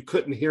and you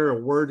couldn't hear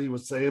a word he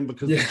was saying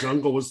because the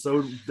jungle was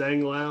so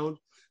dang loud.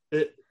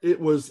 It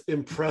was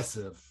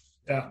impressive.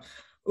 Yeah.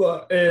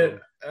 Well,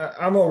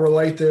 I'm going to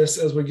relate this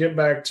as we get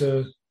back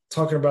to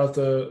talking about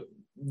the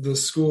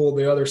school,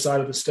 the other side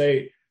of the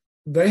state.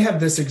 They have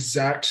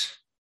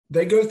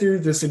they go through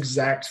this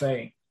exact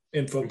thing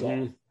in football.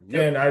 Mm-hmm.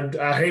 Yep. And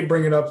I hate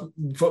bringing up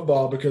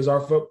football because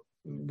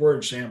we're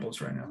in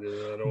shambles right now. Yeah,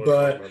 I don't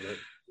but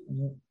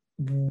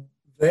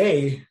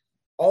they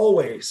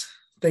always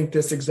think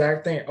this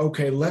exact thing.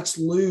 Okay, let's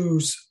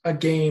lose a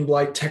game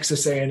like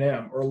Texas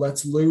A&M, or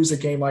let's lose a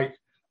game like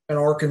an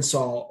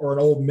Arkansas or an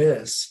Ole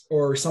Miss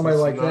or somebody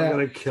like that. It's not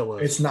going to kill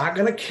us. It's not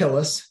going to kill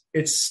us.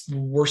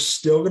 We're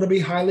still going to be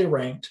highly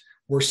ranked.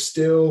 We're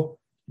still,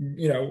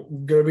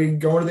 going to be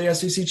going to the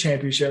SEC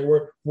championship.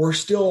 We're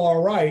still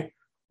all right,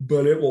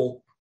 but it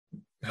will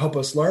help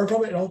us learn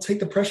from it. It'll take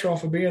the pressure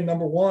off of being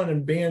number 1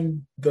 and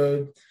being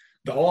the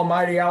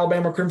almighty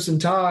Alabama Crimson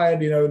Tide.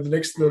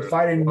 The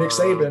fighting Nick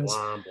Sabans.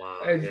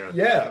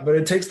 But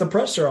it takes the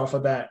pressure off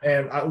of that.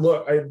 And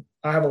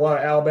I have a lot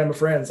of Alabama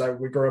friends.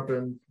 We grew up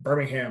in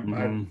Birmingham.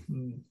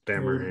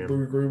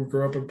 We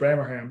grew up in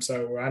Birmingham,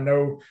 so I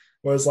know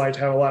what it's like to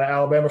have a lot of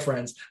Alabama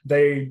friends.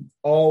 They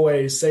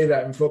always say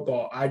that in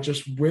football. I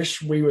just wish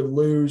we would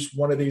lose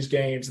one of these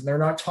games. And they're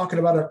not talking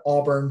about an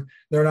Auburn.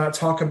 They're not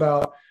talking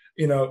about,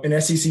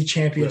 an SEC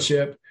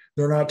championship. Yeah.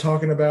 They're not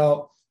talking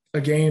about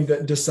a game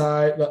that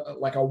decide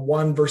like a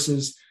 1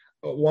 versus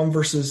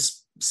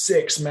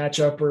 6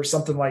 matchup or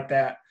something like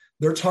that.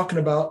 They're talking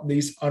about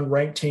these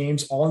unranked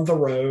teams on the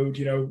road,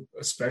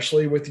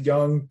 especially with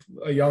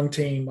a young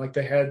team like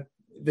they had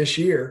this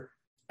year.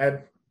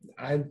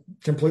 I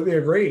completely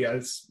agree.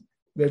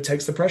 It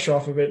takes the pressure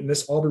off of it, and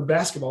this Auburn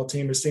basketball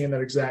team is seeing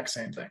that exact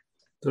same thing.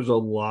 There's a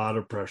lot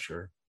of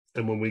pressure.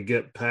 And when we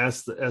get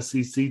past the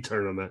SEC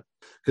tournament,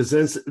 because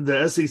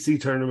the SEC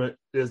tournament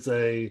is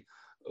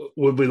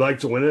would we like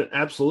to win it?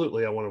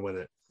 Absolutely, I want to win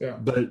it. Yeah.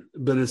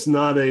 But it's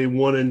not a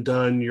one and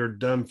done, you're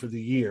done for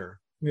the year.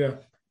 Yeah.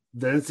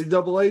 The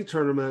NCAA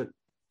tournament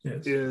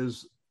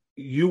is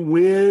you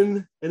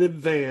win in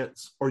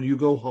advance or you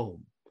go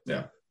home.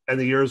 Yeah. And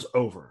the year's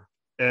over.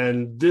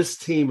 And this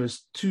team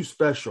is too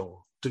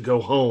special to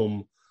go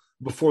home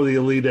before the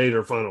Elite Eight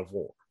or Final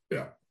Four.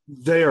 Yeah.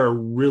 They are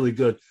really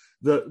good.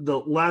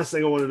 The last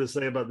thing I wanted to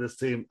say about this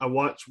team, I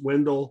watched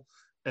Wendell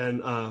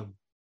and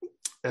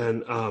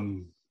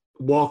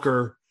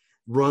Walker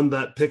run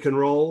that pick and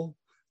roll,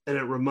 and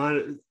it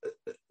reminded,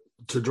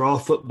 to draw a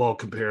football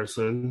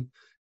comparison,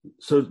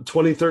 so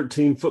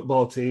 2013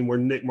 football team where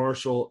Nick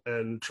Marshall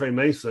and Trey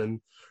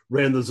Mason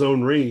ran the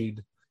zone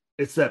read.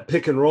 It's that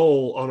pick and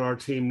roll on our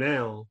team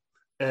now,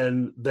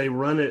 and they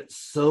run it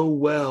so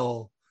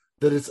well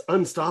that it's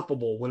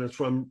unstoppable when it's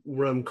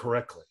run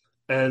correctly.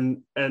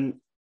 And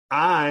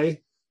I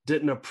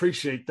didn't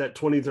appreciate that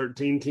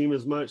 2013 team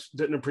as much,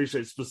 didn't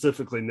appreciate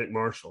specifically Nick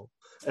Marshall.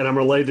 And I'm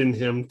relating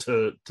him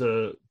to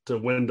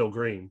Wendell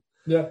Green.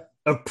 Yeah.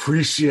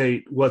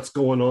 Appreciate what's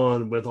going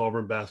on with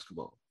Auburn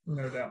basketball.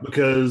 No doubt.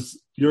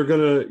 Because you're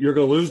gonna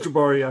lose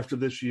Jabari after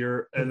this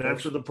year, and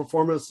after the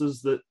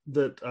performances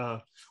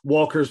that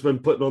Walker's been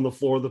putting on the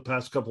floor the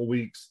past couple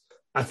weeks,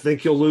 I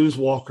think you'll lose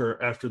Walker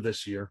after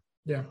this year.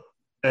 Yeah.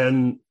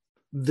 And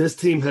this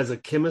team has a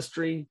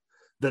chemistry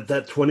that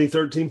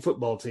 2013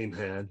 football team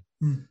had,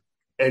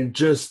 and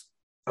just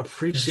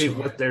appreciate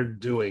what they're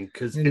doing,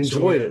 because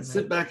enjoy it.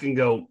 Sit back and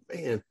go,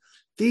 man,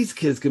 these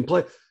kids can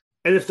play.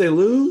 And if they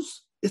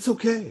lose, it's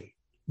okay.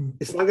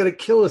 It's not going to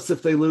kill us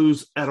if they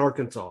lose at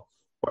Arkansas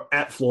or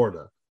at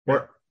Florida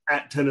or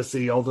at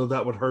Tennessee, although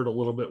that would hurt a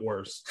little bit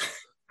worse.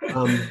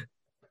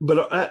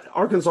 But at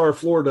Arkansas or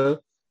Florida,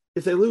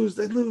 if they lose,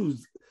 they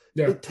lose.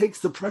 Yeah. It takes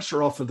the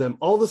pressure off of them.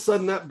 All of a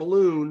sudden, that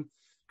balloon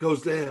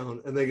goes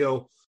down, and they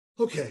go,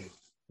 okay,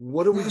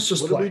 what do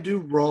we do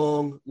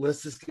wrong?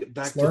 Let's just get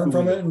back to learn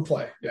from it and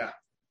play. Yeah.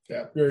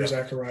 You're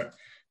exactly right.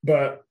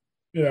 But,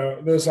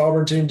 this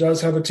Auburn team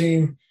does have a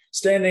team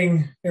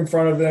standing in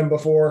front of them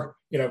before,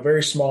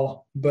 very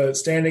small, but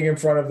standing in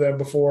front of them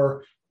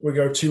before we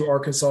go to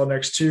Arkansas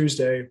next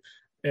Tuesday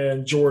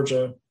and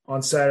Georgia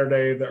on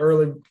Saturday, the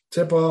early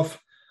tip-off.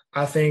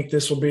 I think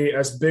this will be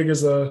as big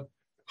as a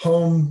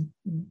home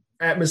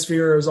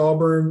atmosphere as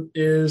Auburn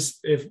is,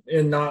 if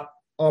in not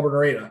Auburn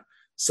Arena.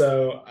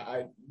 So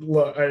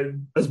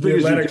as big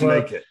as you can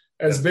make it.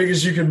 As big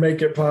as you can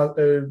make it.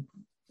 There's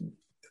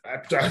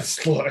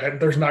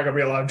not going to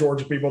be a lot of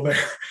Georgia people there.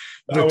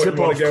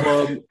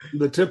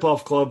 The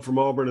tip-off club from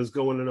Auburn is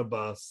going in a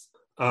bus.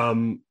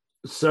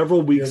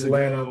 Several weeks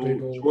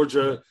ago,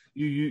 Georgia,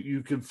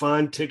 you could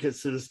find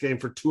tickets to this game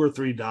for $2 or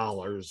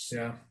 $3.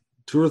 Yeah,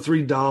 $2 or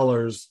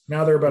 $3.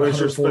 Now they're about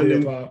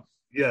 $140 a pop.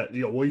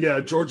 Yeah.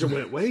 Georgia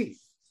went, wait.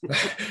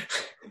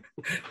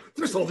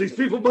 There's all these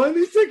people buying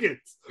these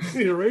tickets.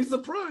 Raise the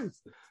price.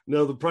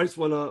 No, the price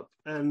went up,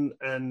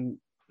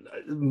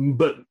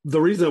 but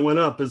the reason it went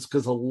up is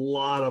because a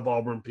lot of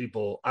Auburn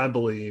people, I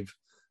believe,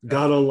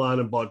 got online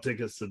and bought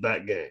tickets to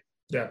that game.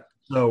 Yeah.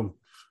 So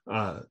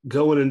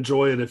go and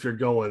enjoy it if you're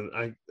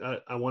going.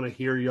 I want to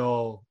hear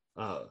y'all.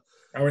 I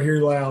want to hear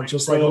you loud,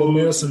 just like Ole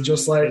Miss and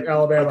just like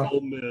Alabama. Like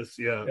Ole Miss,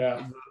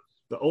 yeah.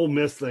 The Ole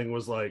Miss thing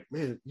was like,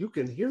 man, you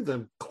can hear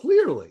them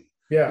clearly.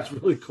 Yeah. It's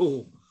really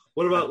cool.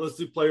 What about, let's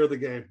do player of the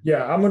game?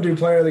 Yeah, I'm going to do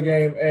player of the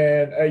game,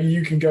 and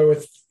you can go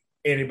with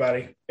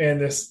anybody in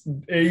this.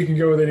 You can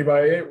go with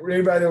anybody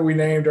that we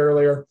named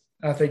earlier.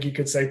 I think you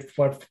could say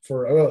for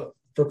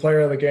player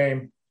of the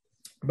game,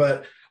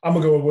 but I'm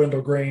going to go with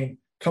Wendell Green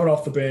coming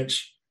off the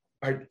bench.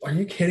 Are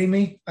you kidding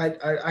me?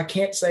 I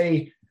can't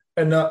say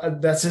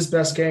enough. That's his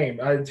best game.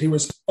 He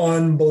was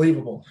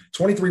unbelievable.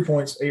 23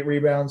 points, 8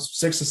 rebounds,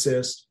 6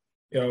 assists,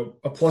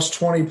 a plus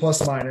 20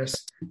 plus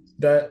minus.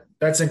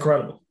 That's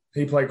incredible.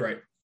 He played great.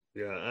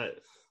 Yeah,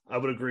 I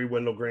would agree.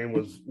 Wendell Green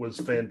was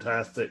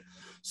fantastic.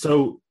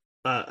 So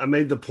I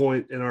made the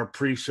point in our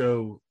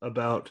pre-show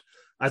about,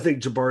 I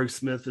think Jabari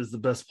Smith is the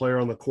best player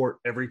on the court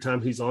every time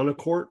he's on a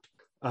court.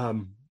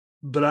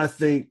 But I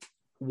think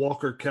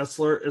Walker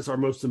Kessler is our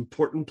most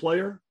important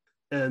player.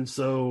 And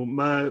so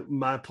my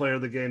player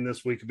of the game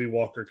this week would be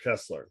Walker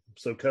Kessler.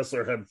 So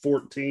Kessler had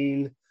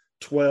 14,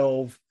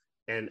 12,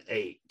 and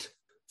 8.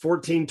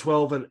 14,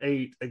 12, and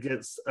 8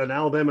 against an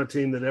Alabama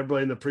team that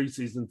everybody in the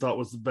preseason thought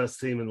was the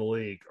best team in the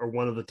league, or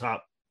one of the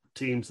top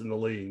teams in the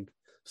league.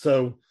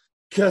 So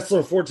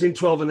Kessler, 14,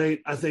 12, and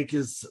 8, I think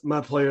is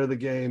my player of the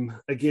game.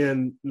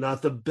 Again,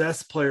 not the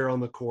best player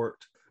on the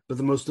court, but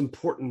the most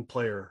important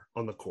player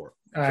on the court.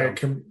 I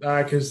can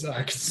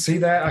see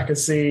that. I could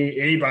see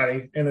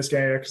anybody in this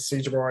game. I could see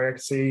Jabari. I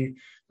could see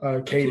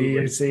KD.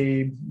 I could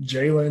see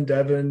Jalen,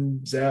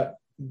 Devin, Zep,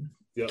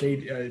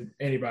 KD,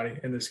 anybody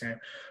in this game.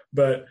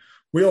 But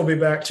we'll be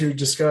back to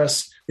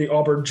discuss the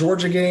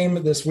Auburn-Georgia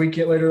game this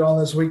weekend, later on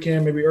this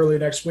weekend, maybe early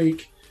next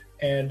week.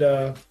 And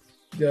to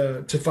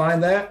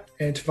find that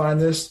and to find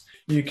this,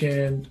 you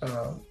can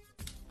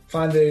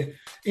find the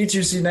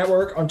E2C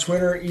Network on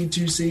Twitter,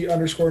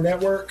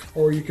 E2C_network,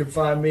 or you can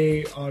find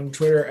me on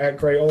Twitter at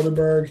Gray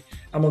Oldenburg.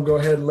 I'm going to go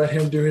ahead and let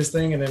him do his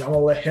thing, and then I'm going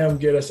to let him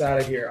get us out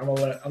of here. I'm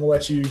going to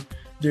let you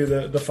do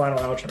the final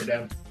outro,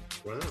 Dan.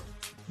 Wow.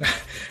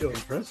 So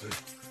impressive.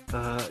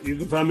 You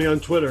can find me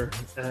on Twitter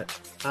at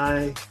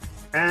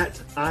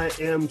IAMCTO.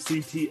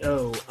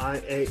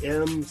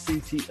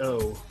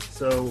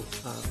 So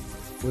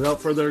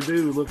without further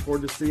ado, look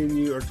forward to seeing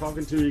you or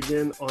talking to you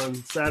again on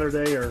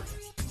Saturday or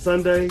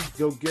Sunday.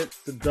 Go get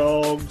the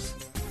dogs,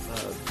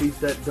 beat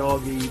that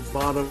doggy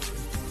bottom,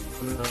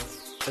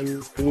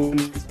 and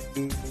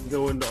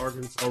go into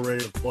Arkansas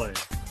ready to play.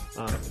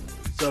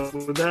 So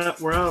with that,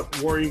 we're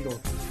out. War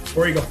Eagle.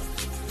 War Eagle.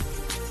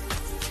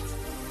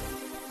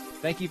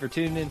 Thank you for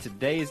tuning in to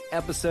today's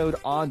episode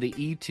on the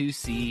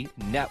E2C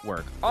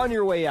Network. On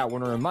your way out, I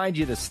want to remind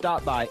you to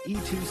stop by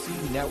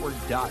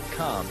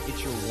e2cnetwork.com.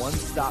 It's your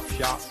one-stop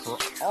shop for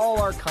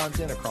all our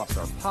content across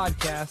our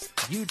podcast,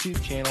 YouTube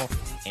channel,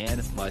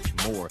 and much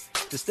more.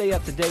 To stay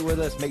up to date with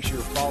us, make sure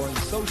you're following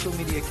social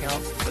media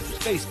accounts such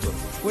as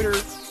Facebook, Twitter,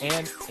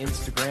 and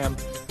Instagram.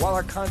 While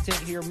our content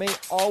here may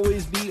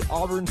always be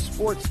Auburn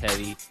sports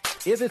heavy,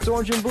 if it's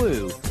orange and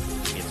blue,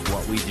 it's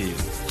what we do.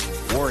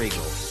 War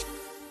Eagle.